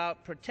bill is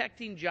about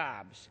protecting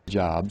jobs.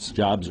 Jobs.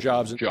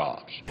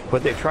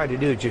 What they try to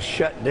do is just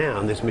shut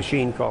down this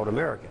machine called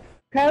America.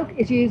 Koch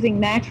is using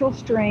natural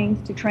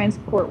streams to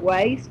transport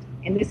waste,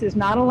 and this is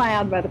not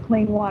allowed by the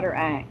Clean Water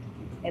Act.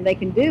 And they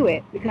can do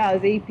it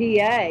because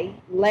EPA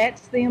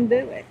lets them do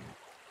it.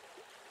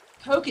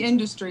 Koch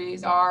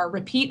Industries are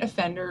repeat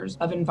offenders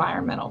of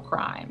environmental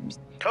crimes.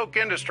 Koch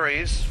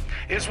Industries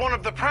is one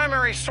of the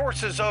primary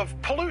sources of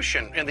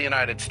pollution in the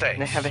United States.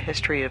 They have a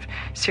history of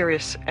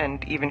serious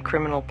and even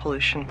criminal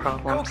pollution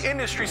problems. Koch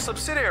Industries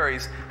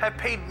subsidiaries have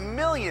paid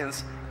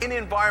millions in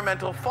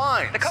environmental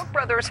fines. The Koch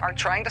brothers are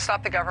trying to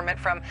stop the government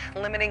from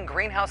limiting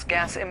greenhouse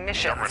gas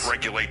emissions. Government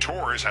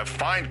regulators have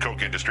fined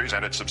Koch Industries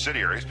and its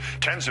subsidiaries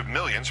tens of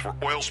millions for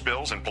oil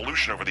spills and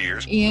pollution over the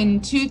years. In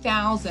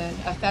 2000,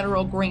 a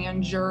federal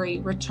grand jury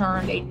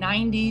returned a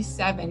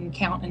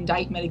 97-count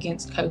indictment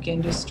against Koch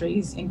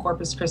Industries in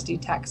Corpus Christi,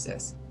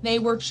 Texas. They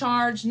were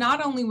charged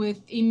not only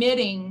with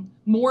emitting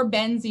more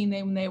benzene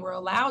than they were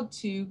allowed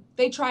to,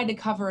 they tried to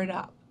cover it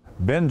up.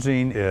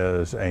 Benzene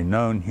is a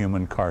known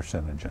human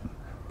carcinogen.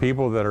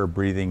 People that are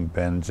breathing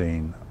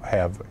benzene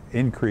have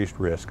increased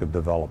risk of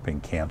developing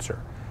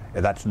cancer.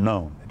 And that's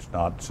known. It's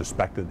not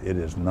suspected, it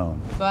is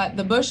known. But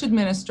the Bush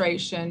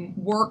administration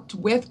worked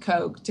with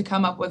Koch to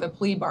come up with a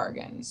plea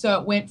bargain.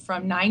 So it went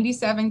from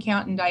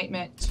 97-count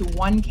indictment to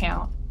 1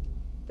 count,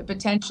 the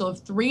potential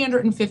of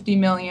 $350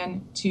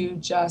 million to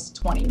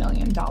just $20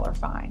 million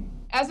fine.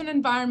 As an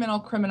environmental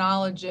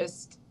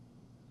criminologist,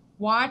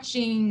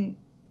 watching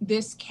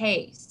this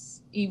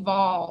case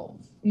evolve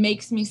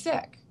makes me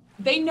sick.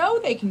 They know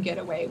they can get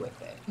away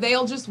with it.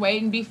 They'll just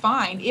wait and be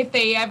fine if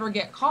they ever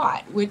get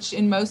caught, which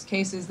in most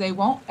cases they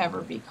won't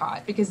ever be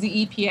caught because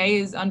the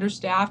EPA is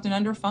understaffed and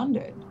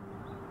underfunded.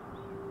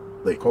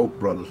 The Koch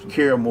brothers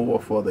care more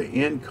for their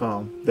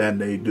income than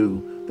they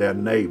do their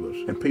neighbors,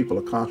 and people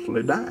are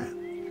constantly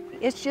dying.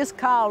 It's just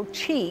called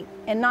cheap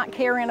and not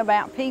caring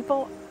about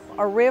people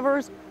or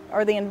rivers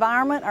or the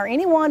environment or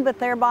anyone but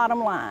their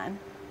bottom line.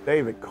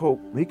 David Koch,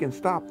 he can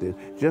stop this,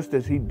 just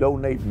as he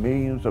donates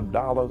millions of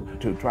dollars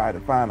to try to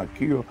find a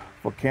cure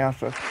for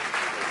cancer.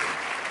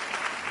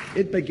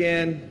 It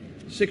began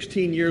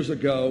 16 years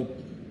ago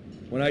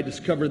when I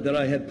discovered that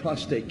I had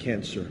prostate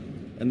cancer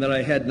and that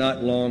I had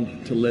not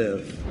long to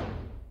live.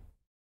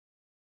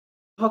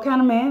 What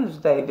kind of man is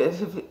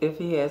David if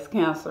he has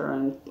cancer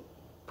and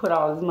put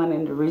all his money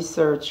into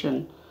research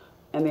and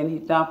then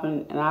he's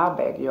dumping in our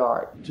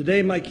backyard?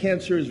 Today my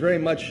cancer is very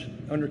much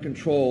under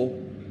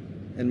control,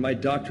 and my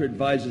doctor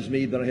advises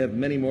me that I have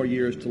many more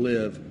years to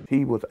live.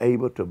 He was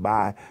able to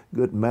buy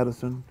good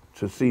medicine,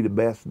 to see the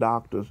best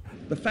doctors.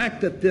 The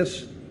fact that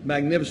this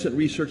magnificent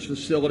research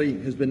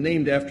facility has been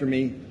named after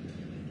me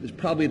is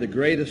probably the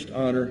greatest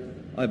honor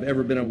I've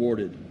ever been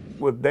awarded.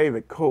 With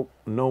David Koch,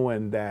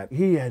 knowing that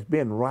he has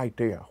been right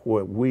there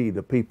where we,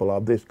 the people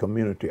of this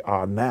community,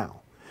 are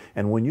now.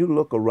 And when you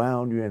look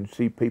around you and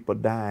see people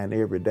dying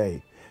every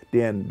day,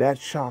 then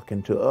that's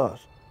shocking to us.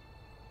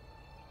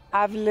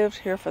 I've lived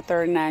here for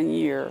 39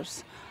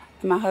 years.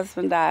 My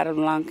husband died of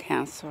lung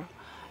cancer,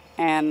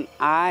 and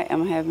I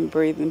am having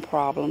breathing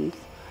problems,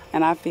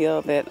 and I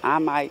feel that I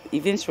might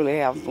eventually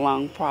have a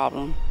lung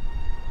problem.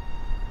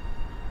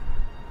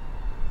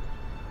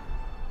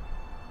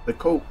 the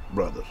Koch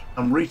brothers.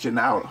 I'm reaching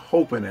out,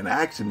 hoping and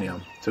asking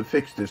them to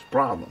fix this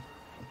problem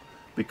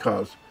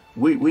because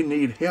we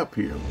need help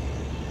here.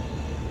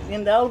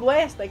 In the Old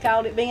West, they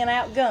called it being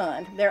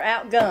outgunned. They're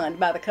outgunned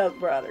by the Koch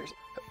brothers.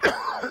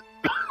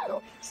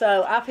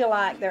 So I feel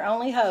like their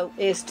only hope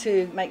is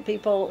to make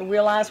people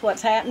realize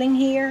what's happening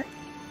here.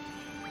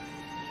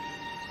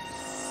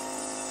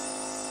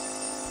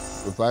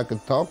 If I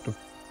could talk to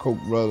Koch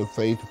brothers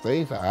face to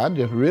face, I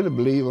just really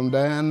believe I'm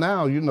dying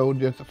now, you know,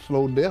 just a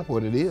slow death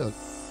what it is.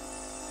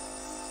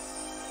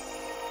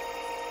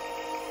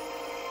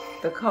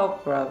 The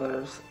Koch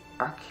brothers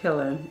are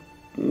killing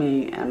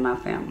me and my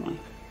family.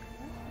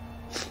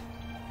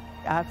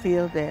 I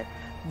feel that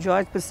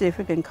Georgia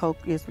Pacific and Koch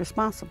is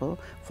responsible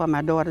for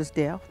my daughter's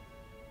death.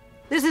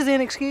 This is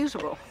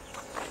inexcusable,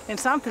 and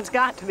something's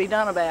got to be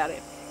done about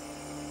it.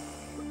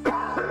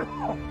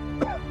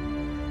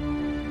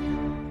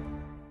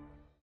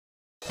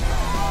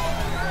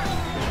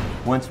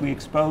 Once we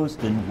expose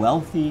the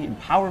wealthy and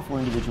powerful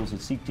individuals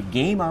that seek to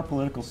game our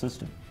political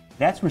system,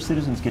 that's where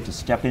citizens get to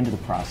step into the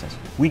process.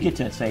 We get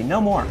to say no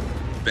more.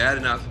 Bad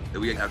enough that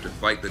we have to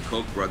fight the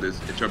Koch brothers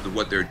in terms of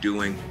what they're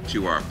doing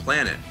to our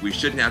planet. We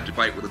shouldn't have to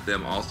fight with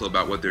them also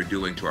about what they're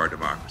doing to our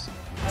democracy.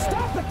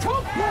 Stop the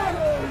Koch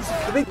brothers!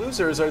 The big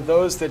losers are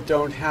those that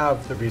don't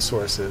have the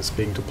resources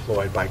being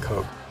deployed by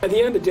Koch. At the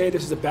end of the day,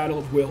 this is a battle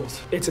of wills.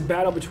 It's a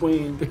battle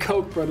between the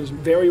Koch brothers'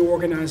 very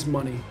organized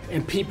money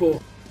and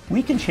people.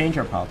 We can change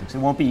our politics. It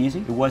won't be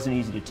easy. It wasn't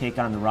easy to take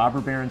on the robber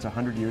barons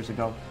 100 years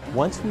ago.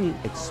 Once we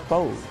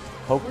expose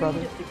Koch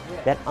brothers,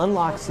 that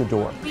unlocks the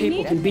door.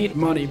 People can beat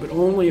money, but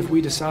only if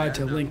we decide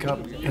to link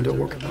up and to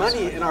organize.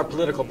 Money in our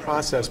political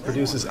process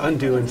produces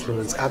undue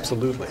influence,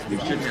 absolutely.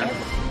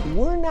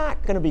 We're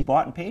not going to be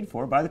bought and paid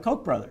for by the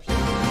Koch brothers.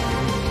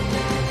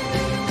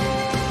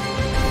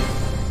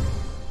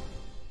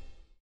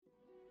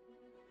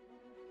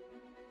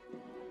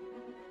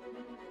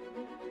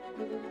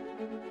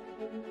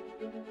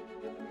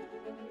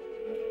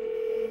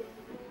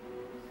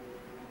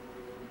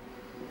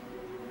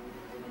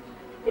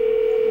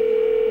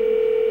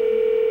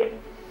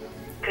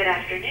 Good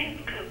afternoon,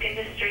 Koch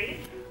Industries.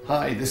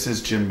 Hi, this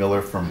is Jim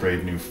Miller from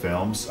Brave New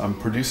Films. I'm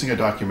producing a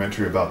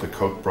documentary about the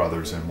Koch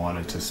brothers and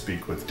wanted to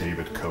speak with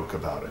David Koch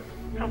about it.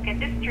 Koch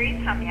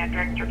Industries, how may I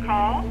direct your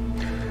call?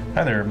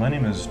 Hi there, my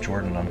name is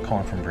Jordan. I'm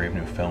calling from Brave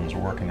New Films.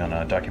 We're working on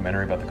a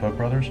documentary about the Koch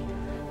brothers.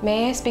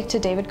 May I speak to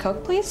David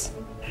Koch, please?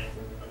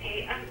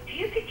 Okay, do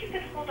you think you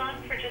could hold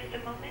on for just a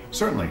moment?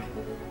 Certainly.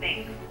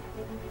 Thanks.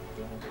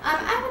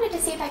 I wanted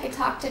to see if I could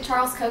talk to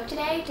Charles Koch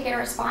today to get a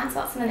response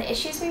about some of the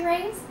issues we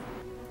raised.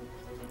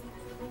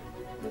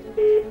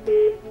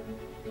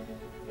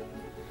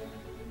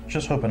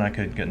 Just hoping I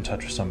could get in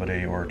touch with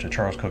somebody or to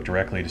Charles Koch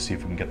directly to see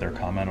if we can get their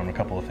comment on a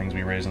couple of things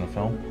we raised in the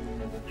film.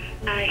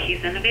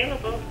 He's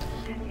unavailable.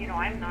 You know,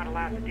 I'm not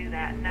allowed to do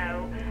that,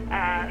 no.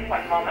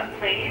 One moment,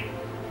 please.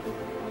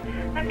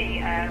 Let me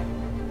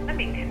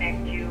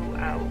connect you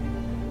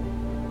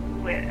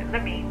with,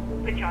 let me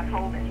put you on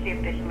hold and see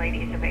if this lady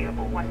is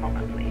available. One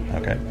moment, please.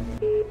 Okay.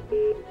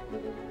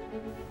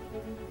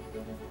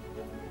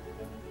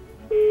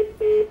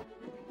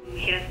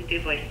 He doesn't do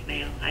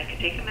voicemail. I could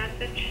take a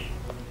message.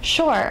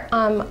 Sure.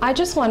 I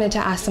just wanted to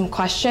ask some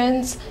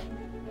questions.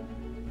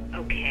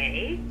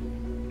 Okay.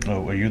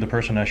 Oh, are you the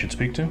person I should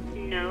speak to?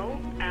 No,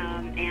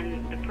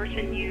 and the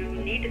person you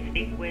need to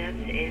speak with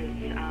is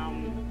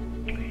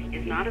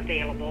not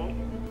available.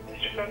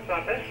 Mr. Koch's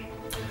office.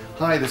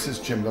 Hi, this is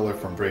Jim Miller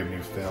from Brave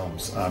New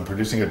Films. I'm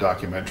producing a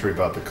documentary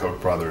about the Koch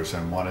brothers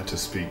and wanted to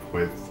speak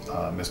with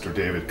Mr.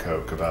 David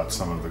Koch about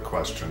some of the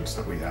questions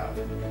that we have.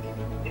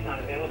 He's not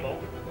available.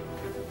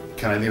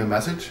 Can I leave a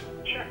message?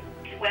 Sure.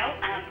 Well,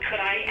 could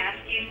I ask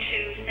you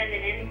to send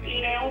an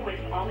email with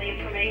all the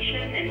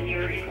information and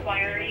your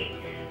inquiry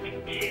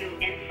to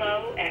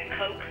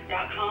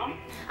info@koch.com?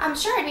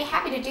 Sure, I'd be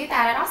happy to do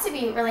that. I'd also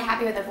be really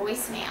happy with a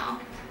voicemail.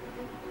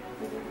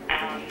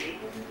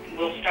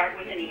 We'll start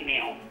with an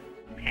email.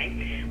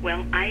 Okay.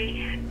 Well,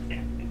 I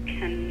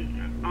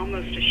can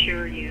almost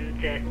assure you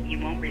that you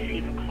won't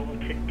receive a call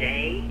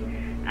today.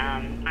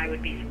 I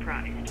would be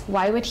surprised.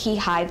 Why would he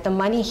hide the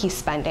money he's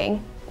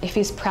spending if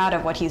he's proud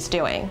of what he's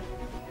doing?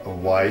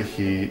 Why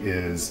he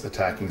is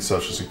attacking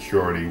Social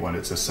Security when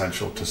it's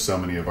essential to so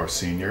many of our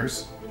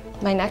seniors.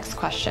 My next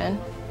question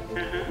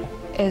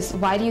is,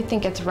 why do you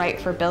think it's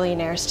right for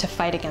billionaires to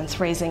fight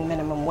against raising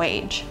minimum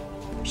wage?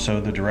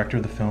 So the director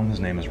of the film, his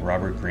name is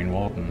Robert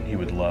Greenwald, and he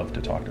would love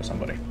to talk to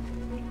somebody.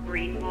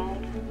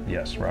 Greenwald?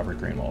 Yes, Robert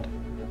Greenwald.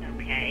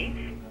 Okay.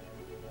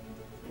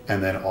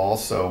 And then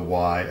also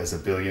why, as a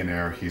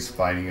billionaire, he's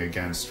fighting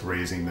against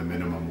raising the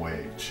minimum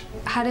wage.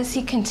 How does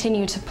he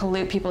continue to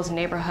pollute people's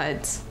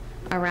neighborhoods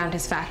around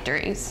his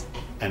factories?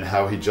 And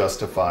how he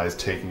justifies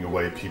taking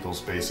away people's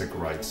basic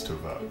rights to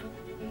vote.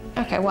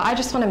 Okay, well, I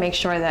just want to make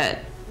sure that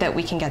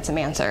we can get some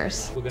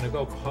answers. We're going to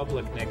go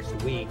public next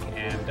week,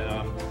 and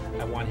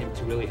I want him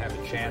to really have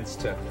a chance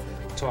to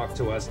talk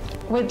to us.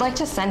 We'd like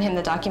to send him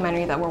the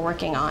documentary that we're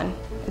working on.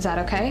 Is that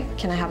okay?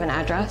 Can I have an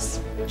address?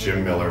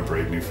 Jim Miller,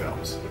 Brave New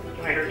Films.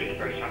 I heard you the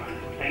first time.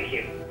 Thank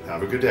you.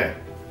 Have a good day.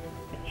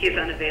 He's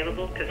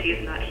unavailable because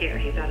he's not here.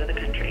 He's out of the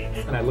country.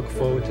 And I look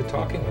forward to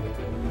talking with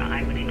him.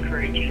 I would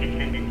encourage you to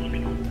send an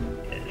email.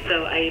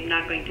 So I am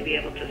not going to be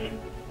able to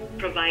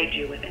provide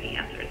you with any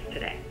answers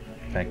today.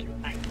 Thank you.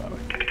 Bye.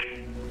 Bye-bye.